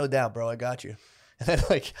 Friend was like, no doubt, bro. I got you. And then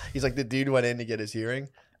like, he's like, the dude went in to get his hearing.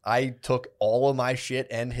 I took all of my shit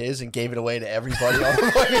and his and gave it away to everybody on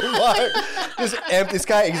the fucking block. Just empty. This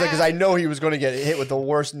guy, he's like, because I know he was going to get hit with the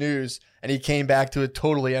worst news, and he came back to a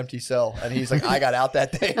totally empty cell. And he's like, I got out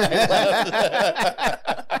that day. And I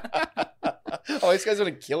left. Oh, this guy's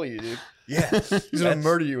going to kill you, dude. Yeah. He's going to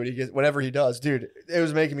murder you whenever he does. Dude, it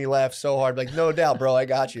was making me laugh so hard. Like, no doubt, bro, I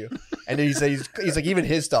got you. And then he's like, even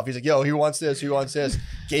his stuff. He's like, yo, who wants this? Who wants this?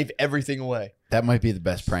 Gave everything away. That might be the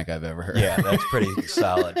best prank I've ever heard. Yeah, that's pretty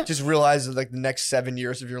solid. Just realize that like the next 7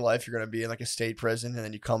 years of your life, you're going to be in like a state prison, and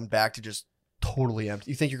then you come back to just totally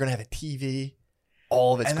empty. You think you're going to have a TV?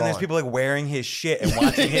 All of it's gone. And then there's people like wearing his shit and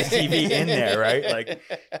watching his TV in there, right? Like,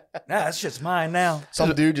 nah, that shit's mine now.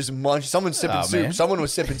 Some dude just munched. Someone's sipping soup. Man. Someone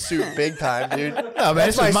was sipping soup big time, dude. No, man,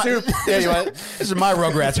 that's my soup. Anyway, this is my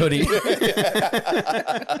Rugrats hoodie.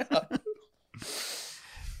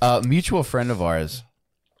 Mutual friend of ours,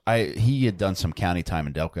 he had done some county time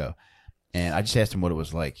in DelCollo, and I just asked him what it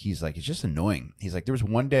was like. He's like, it's just annoying. He's like, there was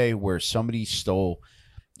one day where somebody stole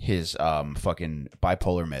his fucking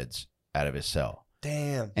bipolar meds out of his cell.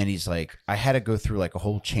 Damn. And he's like, I had to go through like a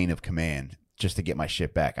whole chain of command just to get my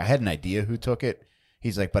shit back. I had an idea who took it.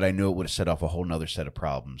 He's like, but I knew it would have set off a whole nother set of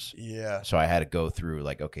problems. Yeah. So I had to go through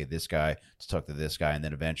like, okay, this guy to talk to this guy, and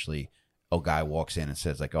then eventually a guy walks in and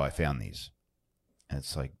says like, oh, I found these. And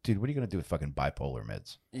it's like, dude, what are you going to do with fucking bipolar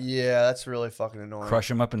meds? Yeah, that's really fucking annoying. Crush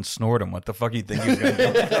them up and snort them. What the fuck do you think he's going to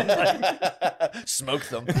do with them? Smoke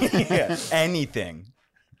them. Yeah, anything.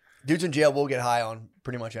 Dudes in jail will get high on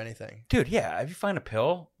pretty much anything. Dude, yeah. If you find a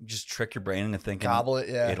pill, just trick your brain into thinking gobble it,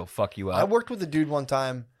 yeah. It'll fuck you up. I worked with a dude one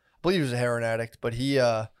time. I believe he was a heroin addict, but we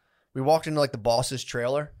walked into like the boss's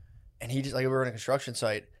trailer, and he just like we were in a construction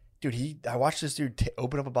site. Dude, I watched this dude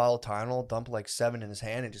open up a bottle of Tylenol, dump like 7 in his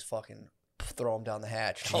hand, and just fucking throw him down the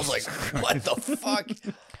hatch. I was like, what the fuck?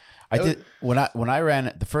 I did when I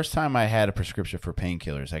ran the first time I had a prescription for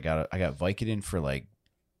painkillers. I got Vicodin for like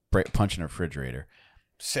punching a refrigerator.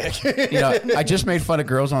 Sick. I just made fun of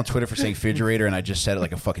girls on Twitter for saying refrigerator, and I just said it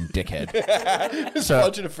like a fucking dickhead. So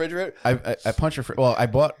punching a refrigerator. I punched her. Well, I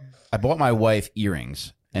bought my wife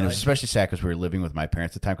earrings, and it was especially sad because we were living with my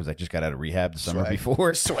parents at the time because I just got out of rehab the summer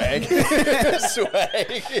before. Swag.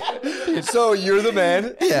 Swag. So you're the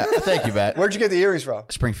man. Yeah. Thank you, Matt. Where'd you get the earrings from?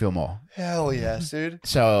 Springfield Mall. Hell yes, dude.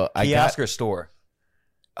 So Kiosk or store?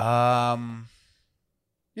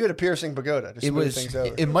 You had a piercing pagoda to smooth things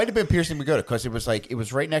over. It might have been piercing pagoda because it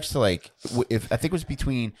was right next to like I think it was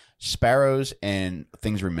between Sparrows and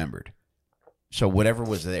Things Remembered. So whatever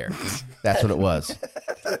was there, that's what it was.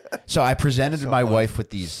 So I presented my wife with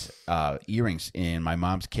these earrings in my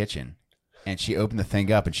mom's kitchen, and she opened the thing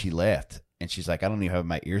up and she laughed and she's like, "I don't even have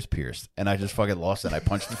my ears pierced," and I just fucking lost it. And I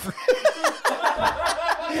punched the.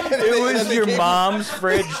 It was your mom's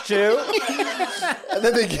fridge too. And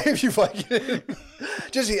then they gave you fucking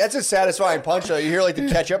that's a satisfying punch though. You hear like the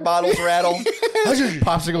ketchup bottles rattle.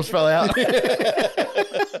 Popsicles fell out.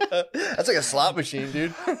 That's like a slot machine,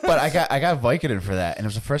 dude. But I got Vicodin for that, and it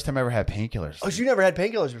was the first time I ever had painkillers. Oh, so you never had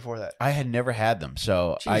painkillers before that? I had never had them,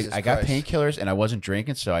 so I got painkillers, and I wasn't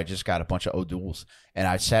drinking, so I just got a bunch of O'Douls, and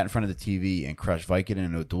I sat in front of the TV and crushed Vicodin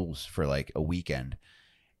and O'Douls for like a weekend.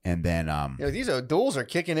 And then these O'Douls are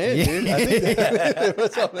kicking in, dude. I think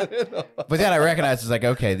but then I recognized it's like,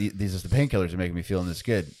 okay, these are the painkillers are making me feeling this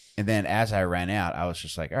good. And then as I ran out, I was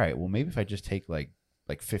just like, all right, well maybe if I just take like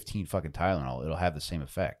 15 fucking Tylenol, it'll have the same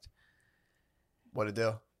effect. What'd it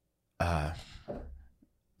do?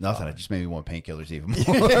 Nothing. It just made me want painkillers even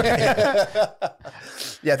more.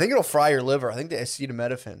 Yeah, I think it'll fry your liver. I think the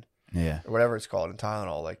acetaminophen. Yeah, or whatever it's called in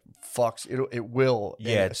Tylenol, like fucks it will.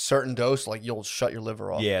 Yeah, in a certain dose, like you'll shut your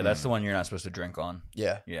liver off. Yeah, that's the one you're not supposed to drink on.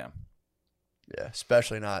 Yeah, yeah.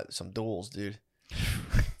 Especially not some duels, dude.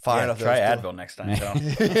 Fine enough. Try Advil next time. Some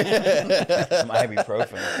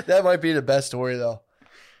ibuprofen. That might be the best story though.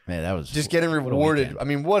 Man, that was just getting rewarded. I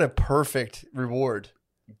mean, what a perfect reward.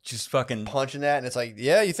 Just fucking punching that, and it's like,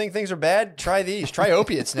 yeah, you think things are bad? Try these. Try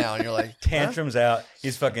opiates now, and you're like, tantrums out.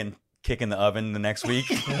 He's fucking kicking the oven the next week.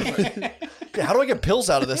 Yeah, how do I get pills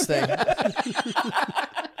out of this thing?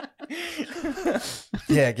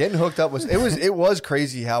 Yeah, getting hooked up it was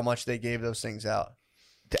crazy how much they gave those things out.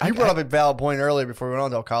 You brought up a valid point earlier before we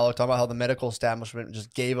went on DelCollo, talking about how the medical establishment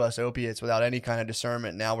just gave us opiates without any kind of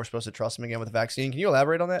discernment. Now we're supposed to trust them again with the vaccine. Can you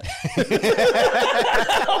elaborate on that?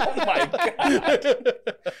 Oh my god!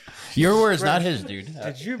 Your words, not his, dude.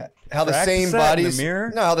 Did you? How the practice same that in bodies, the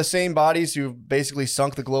mirror? no, how the same bodies who basically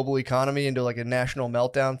sunk the global economy into like a national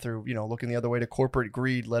meltdown through looking the other way to corporate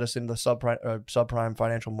greed led us into the subprime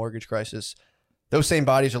financial mortgage crisis. Those same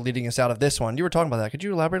bodies are leading us out of this one. You were talking about that. Could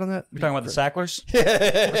you elaborate on that? We're talking about the Sacklers.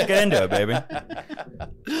 Let's get into it, baby.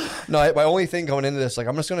 No, my only thing going into this, like,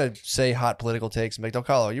 I'm just gonna say hot political takes and make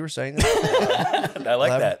DelCollo. You were saying that. I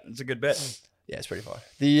like that. It's a good bit. Yeah, it's pretty fun.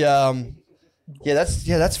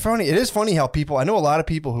 That's funny. It is funny how people. I know a lot of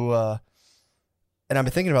people who, and I've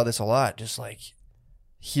been thinking about this a lot. Just like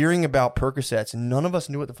hearing about Percocets, and none of us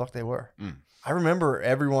knew what the fuck they were. I remember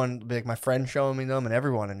everyone, like my friend showing me them, and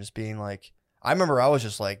everyone, and just being like. I remember I was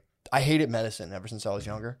just like, I hated medicine ever since I was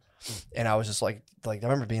younger. And I was just like I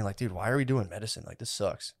remember being like, dude, why are we doing medicine? Like, this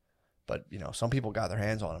sucks. But, some people got their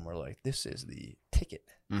hands on them. Were like, this is the ticket.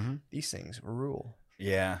 Mm-hmm. These things rule.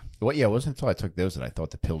 Yeah. Well, yeah, it wasn't until I took those that I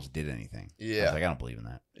thought the pills did anything. Yeah. I was like, I don't believe in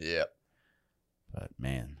that. Yeah. But,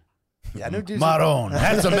 man. Yeah, I know dudes. Maron,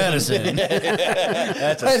 that's a medicine.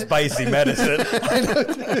 That's a spicy medicine.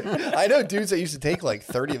 I know dudes that used to take like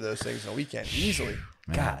 30 of those things in a weekend easily.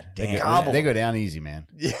 Man, God damn. they go down easy, man.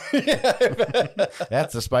 Yeah.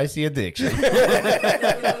 That's a spicy addiction.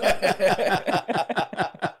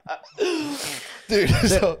 Dude,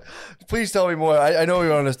 so please tell me more. I know we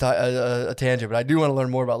were on a tangent, but I do want to learn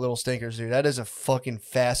more about Little Stinkers, dude. That is a fucking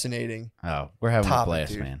fascinating. Oh, we're having topic, a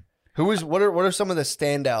blast, dude. man. What are some of the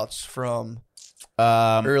standouts from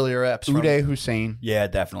earlier eps? Uday Hussein. Yeah,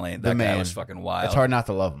 definitely. That guy was fucking wild. It's hard not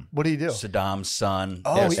to love him. What did he do? Saddam's son.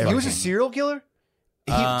 Oh, he was a serial killer?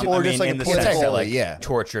 Or just like in a the sense that, political, yeah.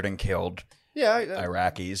 tortured and killed Yeah,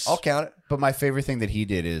 Iraqis. I'll count it. But my favorite thing that he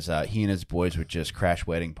did is he and his boys would just crash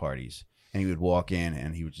wedding parties. And he would walk in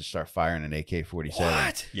and he would just start firing an AK-47.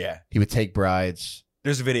 What? Yeah. He would take brides.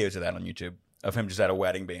 There's videos of that on YouTube of him just at a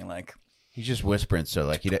wedding being like, He's just whispering, so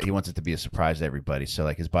like he wants it to be a surprise to everybody. So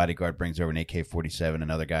like his bodyguard brings over an AK-47,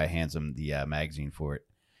 another guy hands him the magazine for it,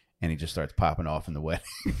 and he just starts popping off in the wedding.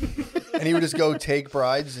 And he would just go take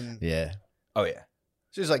brides and Yeah. oh yeah.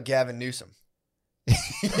 So he's like Gavin Newsom. Yeah,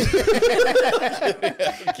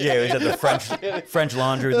 he was at the French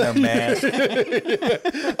Laundry with their mask.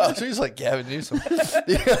 Oh, so he's like Gavin Newsom.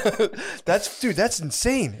 Yeah. That's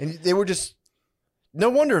insane. And they were just no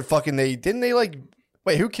wonder fucking they like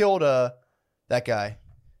wait, who killed that guy?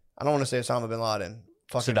 I don't want to say Osama bin Laden.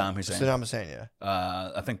 Fucking Saddam Hussein. Saddam Hussein, yeah.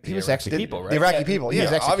 I think He was Iraqi executed. people, right? The Iraqi people. he Yeah,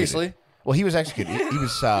 was executed. obviously. Well, he was executed. He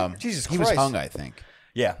was Jesus he was Christ. hung, I think.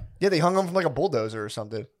 Yeah. Yeah, they hung him from like a bulldozer or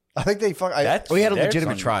something. I think they fuck. Well, he had a There's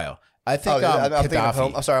legitimate some- trial. I think I'm thinking of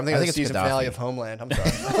Gaddafi. I'm sorry, I'm thinking of the it's season Gaddafi. finale of Homeland. I'm sorry.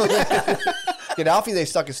 Gaddafi, they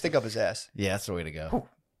stuck a stick up his ass. Yeah, that's the way to go.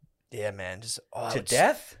 Yeah, man. Just To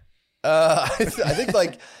death?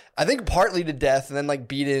 I think partly to death, and then like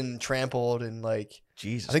beaten, trampled, and like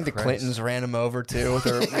Jesus. I think the Christ. Clintons ran him over too with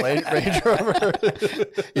their Range Rover.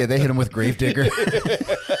 Yeah, they hit him with Gravedigger.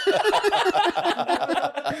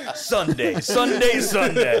 Sunday. That'd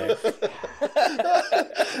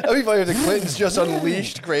be funny if the Clintons just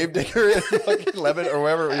unleashed Gravedigger in fucking Lebanon or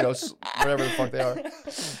wherever wherever the fuck they are.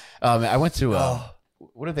 I went to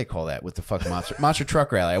what do they call that with the fuck monster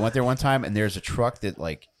truck rally? I went there one time and there's a truck that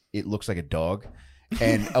like it looks like a dog,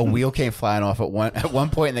 and a wheel came flying off at one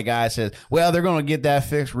point, and the guy says, "Well, they're going to get that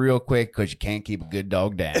fixed real quick because you can't keep a good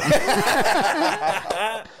dog down."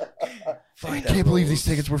 I can't believe these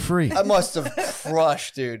tickets were free. That must have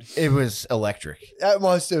crushed, dude. It was electric. That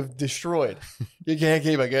must have destroyed. You can't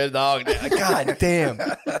keep a good dog down. God damn.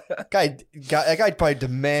 That guy probably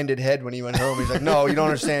demanded head when he went home. He's like, no, you don't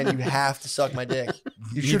understand. You have to suck my dick.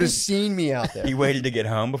 You should have seen me out there. He waited to get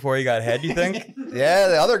home before he got head, you think? Yeah,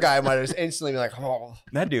 the other guy might have just instantly been like, oh.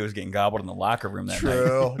 That dude was getting gobbled in the locker room that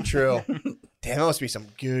night. True. Damn, that must be some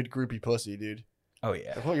good groupie pussy, dude. Oh,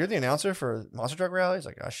 yeah. Like, well, you're the announcer for Monster Truck Rally? He's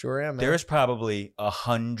like, I sure am, man. There's probably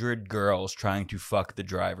 100 girls trying to fuck the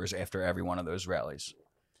drivers after every one of those rallies.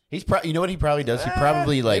 He's you know what he probably does? He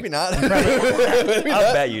probably like maybe not.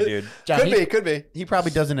 I'll bet you, dude. John, Could be. He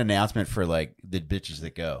probably does an announcement for like the bitches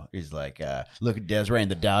that go. He's like, look at Desiree in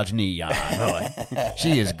the Dodge Neon. Like,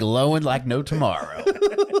 she is glowing like no tomorrow.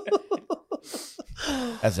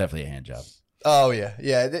 That's definitely a hand job. Oh, yeah.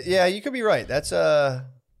 Yeah, you could be right. That's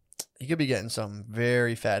you could be getting some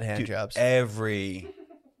very fat hand jobs. Every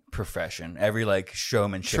profession, every like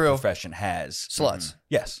showmanship True. profession has Sluts.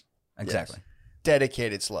 Yes, exactly. Yes.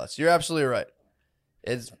 Dedicated sluts. You're absolutely right.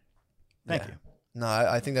 It's Thank you. No,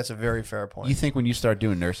 I think that's a very fair point. You think when you start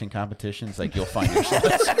doing nursing competitions, like you'll find yourself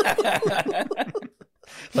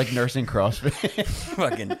like nursing CrossFit,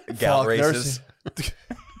 Fucking gout races.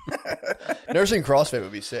 Nursing CrossFit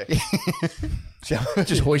would be sick.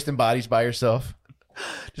 just hoisting bodies by yourself.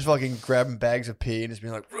 Just fucking grabbing bags of pee and just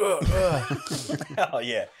being like, ugh, ugh. Oh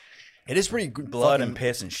yeah, It is pretty good. blood fucking, and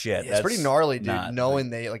piss and shit. It's pretty gnarly, dude. not-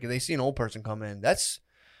 Knowing if they see an old person come in, that's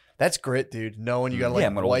grit, dude. Knowing you gotta Yeah,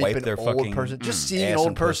 I'm gonna wipe wipe an their old fucking person, just seeing an ass old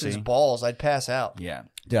and person's pussy. balls, I'd pass out. Yeah,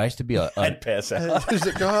 Dude, I used to be I'd pass out. It's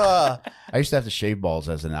like, ah. I used to have to shave balls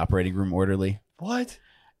as an operating room orderly, What?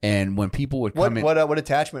 and when people would come in, What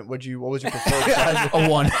attachment would you? What was your preferred size? a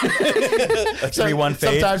one. A 3-1 fade.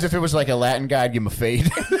 Sometimes if it was like a Latin guy, I'd give him a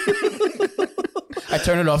fade. I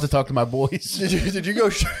turn it off to talk to my boys. Did you go?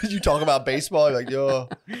 Did you talk about baseball? You're like, yo.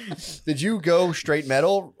 Did you go straight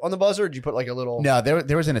metal on the buzzer? Or did you put like a little? No,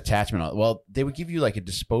 there was an attachment on. Well, they would give you like a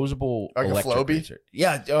disposable Like a electric Flowbee? razor.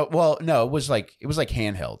 Yeah. Well, no, it was like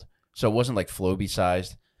handheld, so it wasn't like Flowbee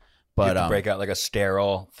sized. You But have to break out like a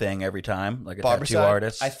sterile thing every time, like a Barbicide? tattoo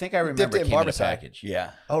artist. I think I dipped remember it it in came in a Barbicide. package.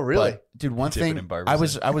 Yeah, Oh, really? But, dude, one Dip it thing in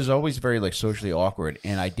Barbicide. I was always very like socially awkward,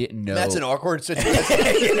 and I didn't know. That's an awkward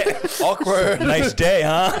situation. Awkward. nice day,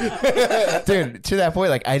 huh? Dude, to that point,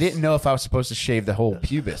 like I didn't know if I was supposed to shave the whole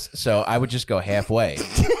pubis, so I would just go halfway.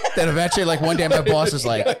 Then eventually, like one day, my boss is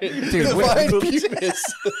like, "Dude, Define pubis.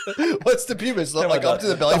 What's the pubis? Like up to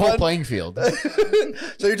the belly the whole button? playing field."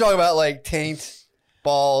 So you're talking about like taint,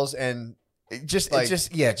 balls, and Just Like-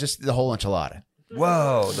 just the whole enchilada.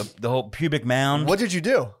 Whoa, the whole pubic mound. what did you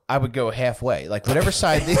do? I would go halfway, like whatever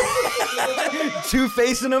side. Two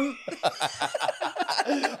facing him?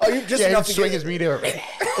 Oh, you just Yeah, enough he'd to swing get his meat over.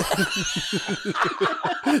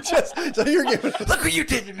 so you're giving. Look what you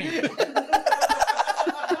did to me.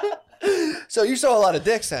 So you saw a lot of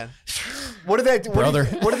dicks then. What did that do? Brother.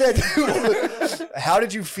 What did that do? How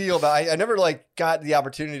did you feel about? I never like got the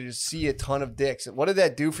opportunity to see a ton of dicks. What did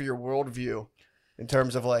that do for your worldview in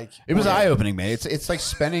terms of like? It was eye opening, man. It's like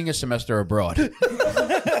spending a semester abroad.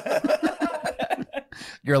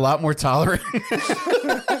 You're a lot more tolerant.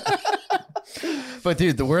 But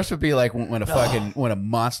dude, the worst would be like when a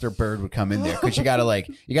monster bird would come in there because you gotta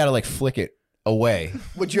like flick it away.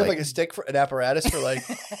 Would you have like a stick for an apparatus for like?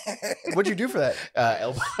 What'd you do for that?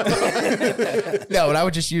 Elbow. No, but I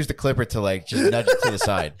would just use the clipper to like just nudge it to the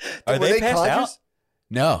side. Are Were they passed out? conscious?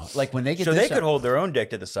 No, like when they get So this they could up- hold their own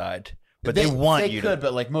dick to the side, but they want you could, to.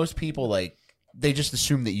 but like most people, like they just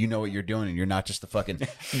assume that you know what you're doing and you're not just the fucking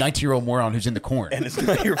 19-year-old moron who's in the corn. And it's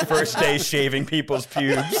not your first day shaving people's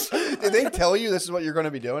pubes. Did they tell you this is what you're going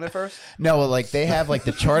to be doing at first? No, well, like they have like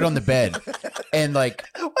the chart on the bed, and like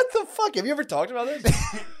What the fuck? Have you ever talked about this?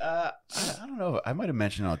 I don't know, I might have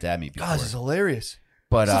mentioned it on Dad Meet before, God, this is hilarious.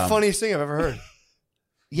 but It's the funniest thing I've ever heard.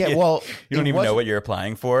 yeah, well, You don't it even know wasn't- what you're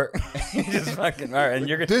applying for. You just fucking, all right, and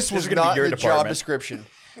you're This was is gonna not be your the job department. description.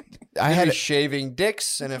 I Had had shaving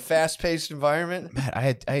dicks in a fast-paced environment. Matt, I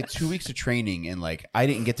had 2 weeks of training, and like I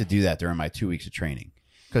didn't get to do that during my 2 weeks of training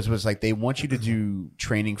because it was like they want you to do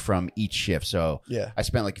training from each shift. So Yeah. I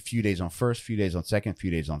spent like a few days on first, few days on second, few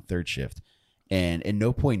days on third shift, and in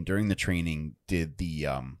no point during the training did the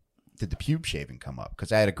pube shaving come up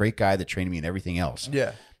because I had a great guy that trained me and everything else.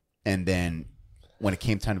 Yeah. And then when it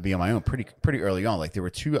came time to be on my own, pretty early on, like there were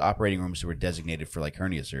 2 operating rooms that were designated for like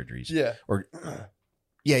hernia surgeries. Yeah. Or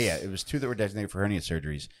yeah, it was 2 that were designated for hernia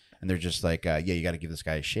surgeries, and they're just like, yeah, you got to give this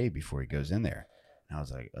guy a shave before he goes in there. And I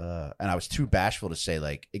was like, and I was too bashful to say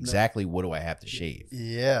like exactly what do I have to shave.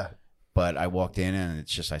 Yeah. But I walked in and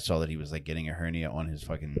it's just I saw that he was like getting a hernia on his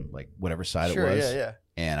fucking like whatever side Sure. it was. Yeah.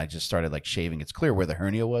 And I just started like shaving. It's clear where the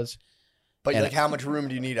hernia was. But And like, how much room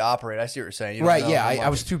do you need to operate? I see what you're saying. You don't Right? know Yeah, how I much.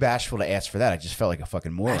 was too bashful to ask for that. I just felt like a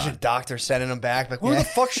fucking moron. Imagine doctor sending him back. Like, who the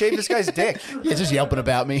fuck shaved this guy's dick? Yeah, just yelping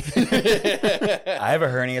about me. I have a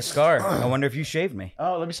hernia scar. I wonder if you shaved me.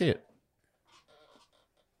 Oh, let me see it.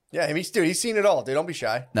 Yeah, dude, he's seen it all, dude. Don't be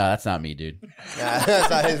shy. No, that's not me, dude. Nah, that's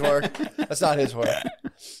not his work. That's not his work.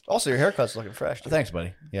 Also, your haircut's looking fresh, dude. Thanks,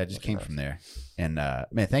 buddy. Yeah, I just came from there. And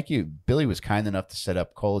man, thank you. Billy was kind enough to set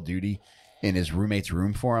up Call of Duty in his roommate's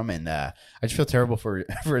room for him, and I just feel terrible for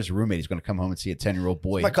his roommate. He's going to come home and see a 10-year-old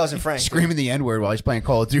boy My cousin Frank. screaming the N-word while he's playing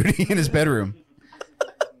Call of Duty in his bedroom.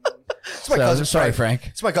 It's my cousin sorry, Frank.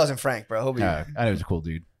 Frank. It's my cousin Frank, bro. He'll be I know he was a cool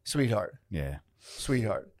dude. sweetheart. Yeah,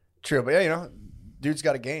 Sweetheart. True, but yeah, you know, dude's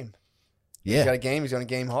got a game. He's got yeah. a game. He's going to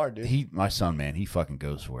game hard, dude. My son, man, he fucking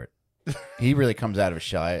goes for it. He really comes out of his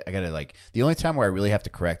shell. I gotta like the only time where I really have to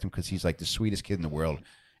correct him because he's like the sweetest kid in the world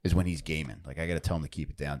is when he's gaming. Like I gotta tell him to keep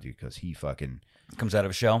it down, dude, because he fucking Comes out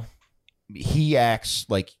of a shell. he acts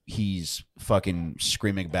like he's fucking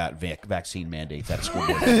screaming about vaccine mandates at a school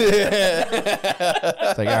board.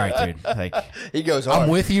 It's like, all right, dude. Like, he goes hard. I'm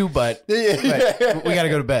with you, but we got to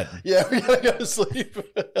go to bed. Yeah, we gotta go to sleep.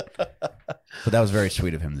 But that was very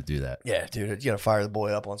sweet of him to do that. Yeah, dude, you gotta fire the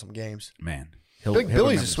boy up on some games. Man,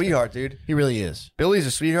 Billy's a sweetheart, dude. He really is. Billy's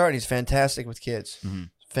a sweetheart, and he's fantastic with kids. Mm-hmm.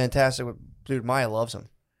 Fantastic with dude. Maya loves him.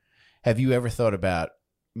 Have you ever thought about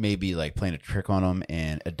maybe like playing a trick on him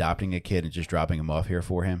and adopting a kid and just dropping him off here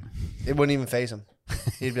for him? It wouldn't even faze him.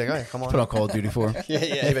 He'd be like, "Oh, yeah, come on, Put on Call of Duty for him. yeah,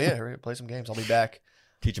 He'd be, yeah, play some games. I'll be back."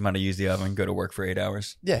 Teach him how to use the oven. Go to work for 8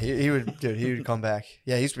 hours. Yeah, he would, dude. He would come back.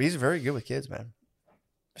 Yeah, he's very good with kids, man.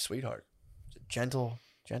 A sweetheart, gentle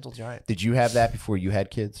giant. Did you have that before you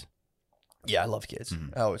had kids? Yeah, I love kids.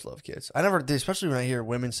 Mm-hmm. I always love kids. I never did, especially when I hear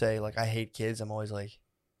women say like, "I hate kids." I'm always like,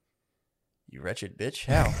 "You wretched bitch!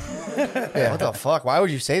 How? Yeah, what the fuck? Why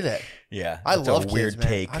would you say that?" Yeah, I that's love a weird kids, man.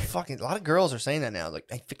 take. A lot of girls are saying that now. Like,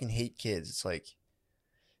 I fucking hate kids. It's like,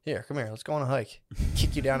 here, come here, let's go on a hike.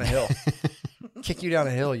 Kick you down a hill. Kick you down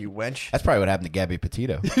a hill, you wench. That's probably what happened to Gabby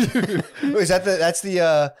Petito. Was that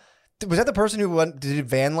the person who did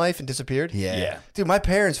van life and disappeared? Yeah. Dude, my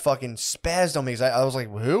parents fucking spazzed on me because I was like,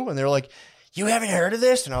 who? And they were like, you haven't heard of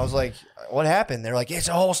this? And I was like, what happened? They're like, it's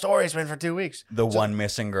a whole story. It's been for 2 weeks. The one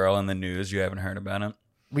missing girl in the news. You haven't heard about it?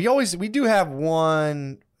 We do have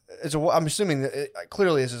one. I'm assuming that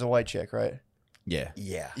clearly this is a white chick, right? Yeah.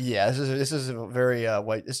 Yeah. Yeah, this is a very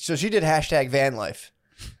white. So she did hashtag van life.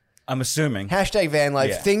 I'm assuming. Hashtag van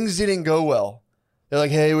life. Yeah. Things didn't go well. They're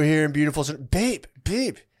like, hey, we're here in beautiful. Babe,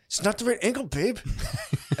 it's not the right ankle, babe.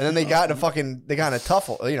 And then they got in a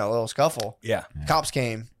tuffle, a little scuffle. Yeah. Cops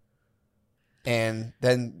came. And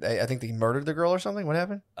then I think they murdered the girl or something. What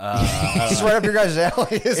happened? This is right up your guys'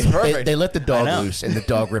 alley. This is perfect. They let the dog loose, and the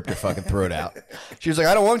dog ripped her fucking throat out. She was like,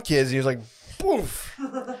 I don't want kids. And he was like, poof.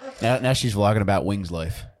 Now she's vlogging about Wings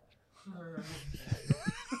life.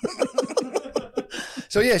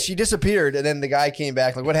 So, yeah, she disappeared. And then the guy came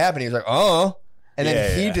back. Like, what happened? He was like, oh. And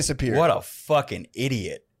then he disappeared. What a fucking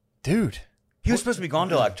idiot. Dude. He was supposed to be gone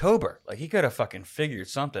till October. Like, he could have fucking figured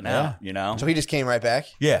something out, you know? So he just came right back?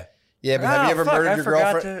 Yeah. Yeah, but have you ever murdered your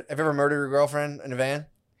forgot girlfriend? Have you ever murdered your girlfriend in a van?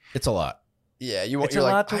 It's a lot. Yeah, It's you're a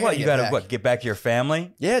like, lot to I what? You gotta got to get back to your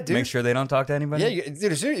family? Yeah, dude. Make sure they don't talk to anybody? Yeah,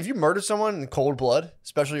 dude. If you murdered someone in cold blood,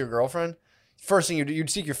 especially your girlfriend, first thing you'd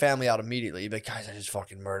seek your family out immediately. You'd be like, guys, I just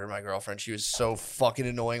fucking murdered my girlfriend. She was so fucking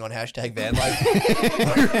annoying on hashtag van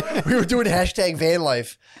life. we were doing hashtag van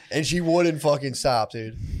life, and she wouldn't fucking stop,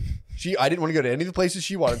 dude. I didn't want to go to any of the places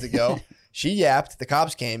she wanted to go. She yapped. The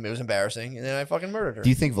cops came. It was embarrassing, and then I fucking murdered her. Do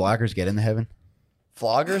you think vloggers get into heaven?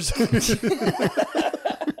 Vloggers?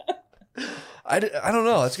 I don't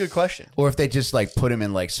know. That's a good question. Or if they just like put them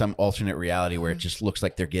in like some alternate reality where it just looks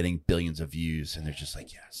like they're getting billions of views and they're just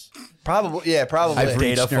like, yes. Probably. Yeah, probably. I've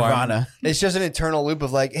Data reached Nirvana. It's just an eternal loop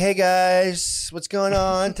of like, hey guys, what's going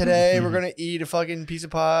on today? We're going to eat a fucking piece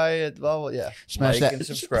of pie. Blah, blah, yeah. Smash Like that. and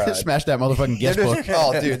subscribe. Smash that motherfucking guest book.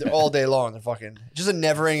 Oh, dude, they're all day long. They're fucking just a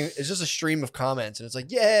never-ending. It's just a stream of comments, and it's like,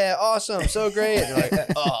 yeah, awesome, so great. And they're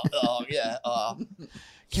like, oh, yeah.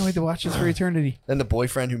 Can't wait to watch this for eternity. Then the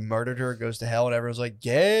boyfriend who murdered her goes to hell, and everyone's like,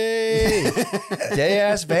 gay, gay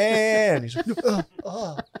ass van. He's like,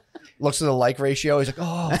 looks at the like ratio. He's like,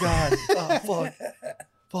 oh god, oh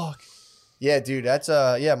fuck. Yeah, dude, that's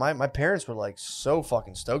yeah. My parents were like so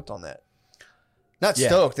fucking stoked on that. Not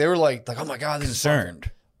stoked. They were like, oh my god, this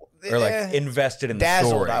Concerned. is Or like invested in the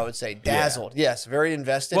dazzled. story. I would say dazzled. Yes, very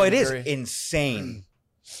invested. Well, it is very, insane.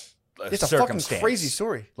 It's a fucking crazy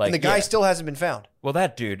story. Like, and the guy still hasn't been found. Well,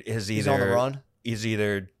 that dude is He's on the run. He's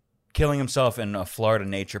either killing himself in a Florida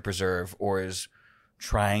nature preserve or is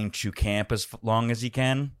trying to camp as long as he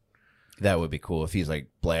can. That would be cool if he's like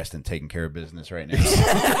blasting, taking care of business right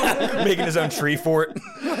now. Making his own tree fort.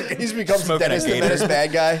 He's become Smoking Dennis a the gator. Menace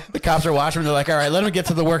bad guy. The cops are watching him. They're like, all right, let him get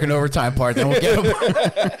to the work and overtime part. Then we'll get him.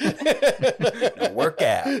 Work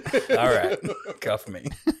out. All right. Cuff me.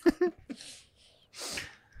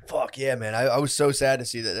 Fuck yeah, man. I was so sad to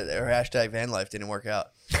see that their hashtag van life didn't work out.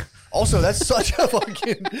 Also, that's such a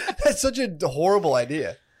horrible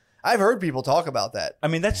idea. I've heard people talk about that. I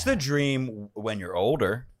mean, that's the dream when you're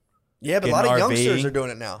older. Yeah, but a Get lot an of RV. youngsters are doing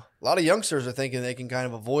it now. A lot of youngsters are thinking they can kind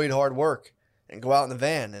of avoid hard work and go out in the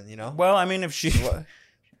van and, Well, I mean, if she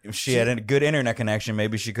She- had a good internet connection,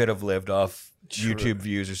 maybe she could have lived off True. YouTube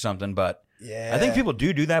views or something. But Yeah. I think people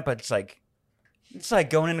do that, but it's like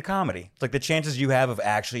going into comedy. It's like the chances you have of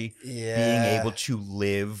actually being able to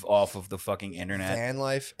live off of the fucking internet. Van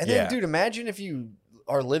life. And Yeah. then, dude, imagine if you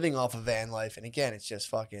are living off of van life. And again, it's just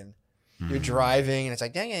fucking You're driving, and it's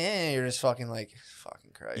like, dang, you're just fucking like,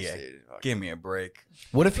 fucking Christ, Yeah, dude. give me a break.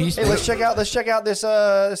 What if he's? Hey, let's check out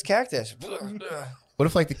this cactus. What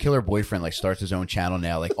if like the killer boyfriend like starts his own channel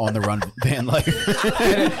now, like on the run van life,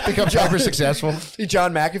 becomes hyper successful? He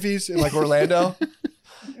John McAfee's in like Orlando.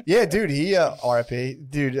 Yeah, dude. He R.I.P.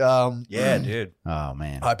 Dude. Yeah, dude. Oh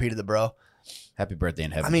man, R.I.P. to the bro. happy birthday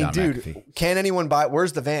in heaven. I mean, John dude, McAfee. can anyone buy?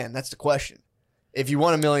 Where's the van? That's the question. If you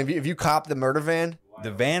want $1 million, if you cop the murder van,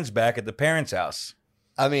 The van's back at the parents' house.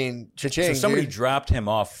 I mean, cha-ching, So somebody dude. dropped him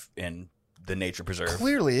off in the nature preserve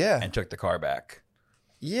Clearly, yeah, and took the car back.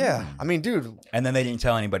 yeah. I mean, dude, And then they didn't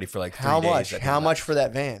tell anybody for like 3 how days. much? that they How left. much for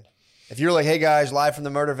that van? If you're like, hey guys, live from the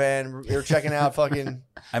murder van, you're checking out fucking.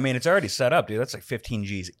 I mean, it's already set up, dude. That's like 15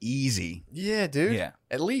 G's easy. Yeah, dude. Yeah.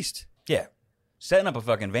 At least, Yeah. Setting up a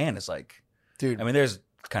fucking van is like, dude. I mean, there's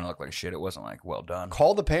kind of looked like shit. It wasn't like well done.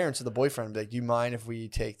 Call the parents of the boyfriend and be like, do you mind if we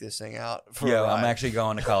take this thing out for Yeah, a ride? I'm actually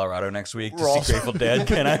going to Colorado next week to We're see also- Grateful Dead.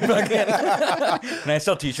 Can I fucking can I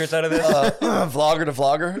sell T-shirts out of this? Vlogger to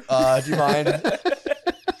vlogger. Do you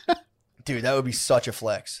mind? Dude, that would be such a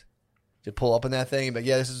flex. To pull up in that thing, but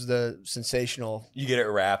yeah, this is the sensational. You get it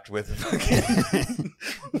wrapped with fucking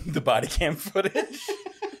the body cam footage.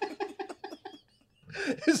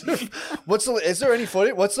 Is there any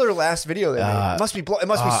footage? What's their last video they made? It must be. It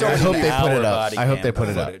must be so. I hope many. they put it Hour up. body I hope cam they put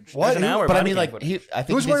it up. footage. What? There's an hour But I body mean, cam like, footage. I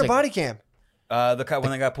think Who's he's wearing like, a body cam?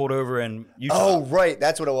 When they got pulled over in Utah. Oh, right,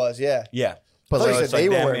 that's what it was. Yeah. Yeah. But So like, you It's said like they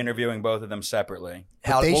were them wearing- interviewing both of them separately.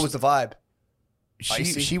 How? they What sh- was the vibe? she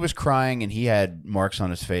Icy? she was crying and he had marks on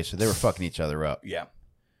his face, so they were fucking each other up. Yeah.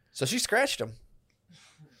 So she scratched him.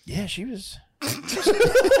 Yeah, she was.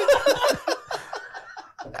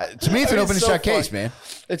 To me, it's an It's open and so shut case, fucked. man.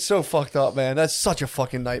 It's so fucked up, man. That's such a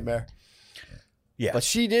fucking nightmare. Yeah. But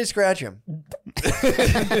she did scratch him.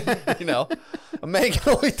 You know, a man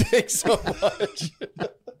can only take so much.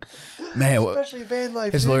 Man, Especially van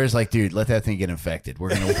life. his dude. lawyer's like, dude, let that thing get infected. We're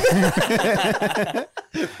gonna.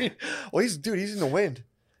 Well, he's in the wind.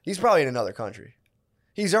 He's probably in another country.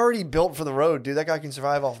 He's already built for the road, dude. That guy can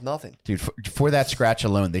survive off nothing. Dude, for that scratch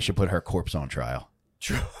alone, they should put her corpse on trial.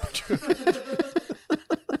 True.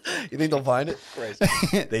 You think they'll find it?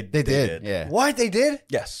 They did. Yeah. What they did?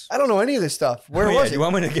 Yes. I don't know any of this stuff. Where Oh, yeah. was Do it? you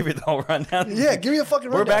want me to give you the whole rundown? Yeah, give me a fucking.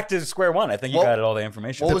 We're rundown. back to square one. I think you What- got all the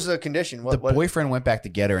information. What was the condition? The What, boyfriend went back to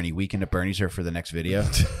get her, and he weakened at Bernie's her for the next video.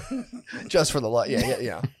 just for the light?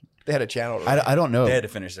 Yeah. They had a channel. I don't know. They had to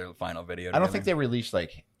finish their final video. I don't together. think they released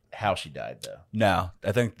like how she died though. No,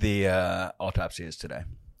 I think the autopsy is today.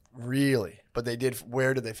 Really? But they did.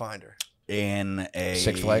 Where did they find her? In a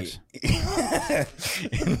Six Flags?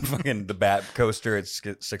 in fucking the Bat coaster at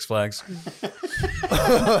Six Flags.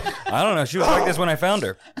 I don't know. She was like this when I found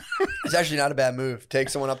her. It's actually not a bad move. Take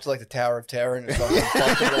someone up to like the Tower of Terror and just fucking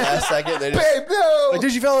fuck at the last second. They just, Babe, no! like,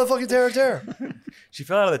 dude, you fell out of the fucking Tower of Terror. She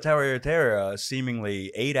fell out of the Tower of Terror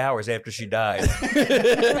seemingly 8 hours after she died.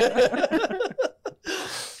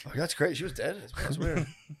 Oh, that's great. She was dead. That's weird.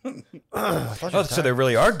 I thought she Oh, was so there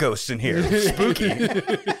really are ghosts in here. Spooky.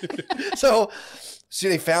 So, see,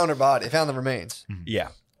 they found her body. They found the remains, Yeah.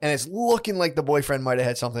 and it's looking like the boyfriend might have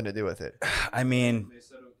had something to do with it. I mean, They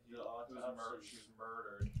said the autopsy, she was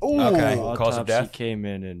murdered. Ooh, Okay. Cause of Autopsy death? came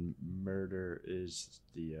in, and murder is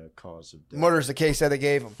the cause of death. murder's the case that they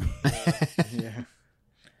gave him. Yeah.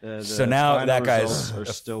 The So now final that guy's- results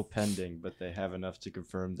are still pending, but they have enough to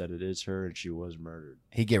confirm that it is her and she was murdered.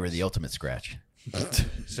 He gave her the ultimate scratch.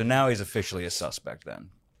 so now he's officially a suspect then.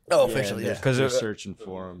 Oh, officially, yeah. Because they're searching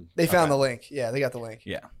for him. They found Okay. the link. Yeah, they got the link.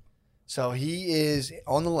 Yeah. So he is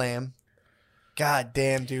on the lam. God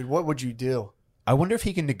damn, dude, what would you do? I wonder if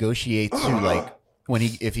he can negotiate to like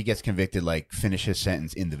if he gets convicted, like finish his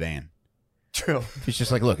sentence in the van. True. He's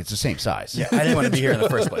just like, look, it's the same size. Yeah, I didn't want to be here in the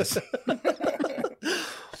first place.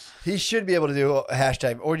 He should be able to do a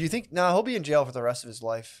hashtag. Or do you think? No, he'll be in jail for the rest of his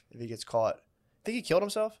life if he gets caught. Think he killed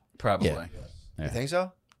himself? Probably. Yeah. You think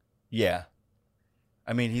so? Yeah.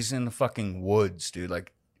 I mean, he's in the fucking woods, dude,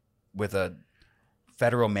 like with a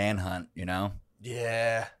federal manhunt, you know?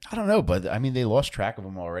 Yeah. I don't know, but I mean, they lost track of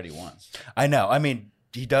him already once. I know. I mean,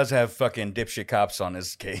 he does have fucking dipshit cops on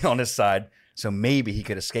his side, so maybe he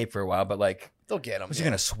could escape for a while, but like, They'll get him. was he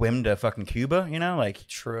going to swim to fucking Cuba, you know? Like,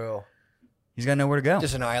 True. he's got nowhere to go.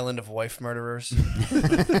 Just an island of wife murderers.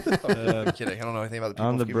 I'm kidding. I don't know anything about the people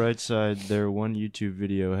On the of Cuba. bright side, their one YouTube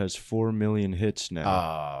video has 4 million hits now.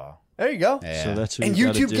 Oh, There you go. yeah. So that's what And you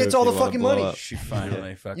gotta YouTube do gets if all you the wanna fucking blow money. up. She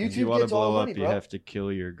finally fucking... If YouTube you want to gets all the blow up, money, you bro. have to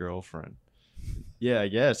kill your girlfriend. Yeah, I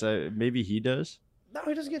guess. Maybe he does. No,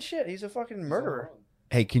 he doesn't get shit. He's a fucking murderer.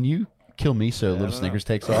 Hey, can you kill me so Little don't Snickers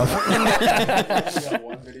takes off?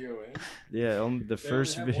 Yeah, on the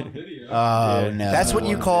first video. Oh, no. That's what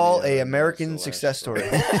you call a American success story.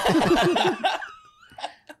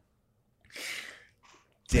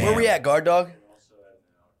 Damn. Where we at, guard dog?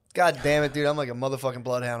 God damn it, dude! I'm like a motherfucking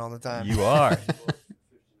bloodhound all the time. You are.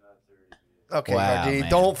 Okay, Wow, Gardy, man.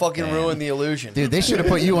 don't fucking Damn. ruin the illusion. Dude, they should have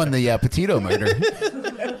put you on the Petito murder.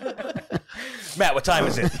 Matt, what time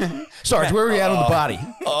is it? Sarge, where are we at on the body?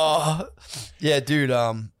 Oh, yeah, dude.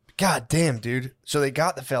 God damn, dude. So they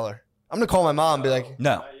got the feller. I'm gonna call my mom and be like,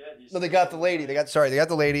 No. no, they got the lady. They got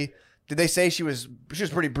the lady. Did they say she was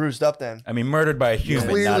pretty bruised up then? I mean, murdered by a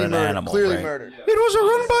human, not an animal. Clearly right? murdered. It was a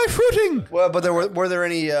run by footing. Well, but were there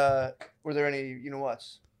any you know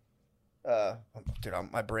what's dude,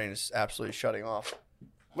 my brain is absolutely shutting off.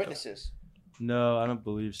 Witnesses. No, I don't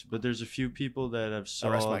believe so. But there's a few people that have rest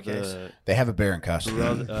saw my case. They have a bear in costume.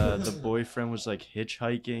 the boyfriend was like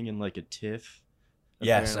hitchhiking in like a tiff.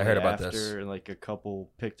 Yes, I heard about apparently this. after, and like a couple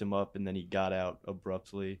picked him up and then he got out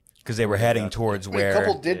abruptly. Because they were heading towards Wait, where a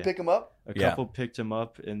couple did Yeah. pick him up? A Yeah. couple picked him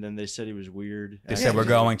up and then they said he was weird. they said we're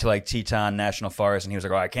going to like Teton National Forest, and he was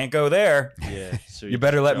like, "Oh, I can't go there. Yeah, so he You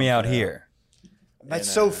better let me out jumped here." That's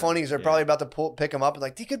And, so funny because they're yeah. probably about to pick him up and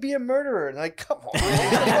like, he could be a murderer. And like, come on.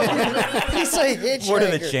 He's a hitchhiker. What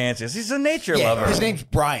are the chances? He's a nature Yeah, lover. his name's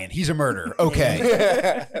Brian. He's a murderer.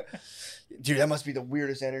 Okay. Dude, that must be the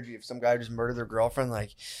weirdest energy if some guy just murdered their girlfriend.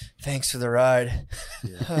 Like, thanks for the ride.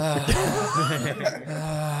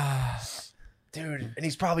 Dude, and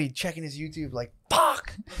he's probably checking his YouTube like,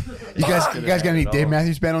 fuck. You guys got any Dave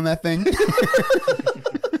Matthews Band on that thing?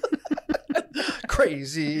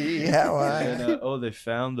 Crazy how I. And, they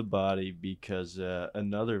found the body because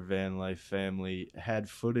another van life family had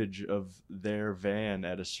footage of their van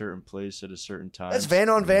at a certain place at a certain time. That's van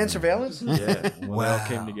on van surveillance? Yeah, when they all Wow.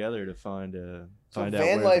 came together to find out van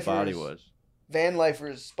where the lifers- body was. Van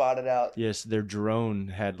lifers spotted out. Yes, their drone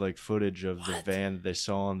had like footage of the van that they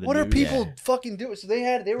saw on the What are news. people fucking doing? So they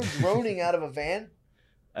were droning out of a van?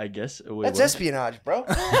 I guess wait, That's what? espionage, bro.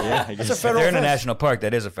 Yeah, I That's guess a If federal they're in a offense. national park,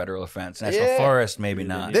 that is a federal offense. National Yeah. forest, maybe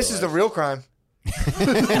not. This is the real crime.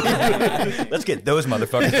 Let's get those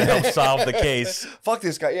motherfuckers to help solve the case. Fuck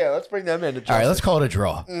this guy. Yeah, let's bring them into justice. All right, let's call it a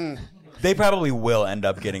draw. They probably will end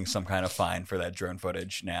up getting some kind of fine for that drone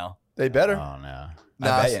footage now. They better. Oh, no.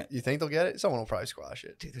 Nah, bet you think they'll get it? Someone will probably squash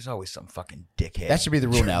it. Dude, there's always some fucking dickhead. That should be the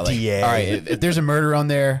rule now. Like, DA. all right, if there's a murder on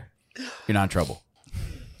there, you're not in trouble.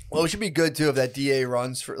 Well, it should be good too if that DA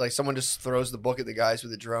runs for like someone just throws the book at the guys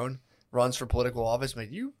with the drone, runs for political office.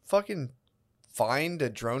 Like, you fucking find a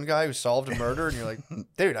drone guy who solved a murder, and you're like,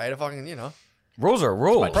 dude, I had a fucking Rules are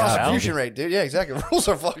rules. My job. prosecution rate, dude. Yeah, exactly. Rules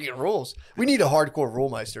are fucking rules. We need a hardcore rule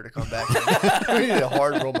meister to come back. We need a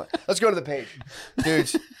hard rule. Let's go to the page,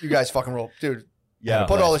 dudes. You guys fucking rule, dude. Yeah.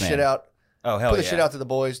 Put all the man. shit out. Oh, hell Put yeah. the shit out to the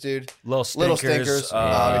boys, dude. Little Little stinkers. Stinkers,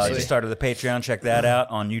 obviously. Just started the Patreon. Check that out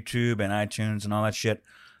on YouTube and iTunes and all that shit.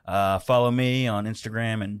 Follow me on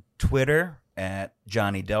Instagram and Twitter at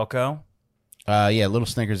Johnny DelCollo. Yeah, Little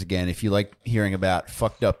Snickers again. If you like hearing about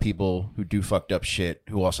fucked up people who do fucked up shit,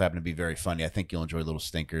 who also happen to be very funny, I think you'll enjoy Little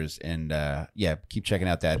Stinkers. And yeah, keep checking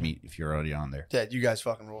out that meet if you're already on there. Yeah, you guys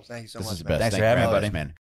fucking rule. Thank you so This much, is the man. best. Thanks Thank for you having me, very buddy. much, man.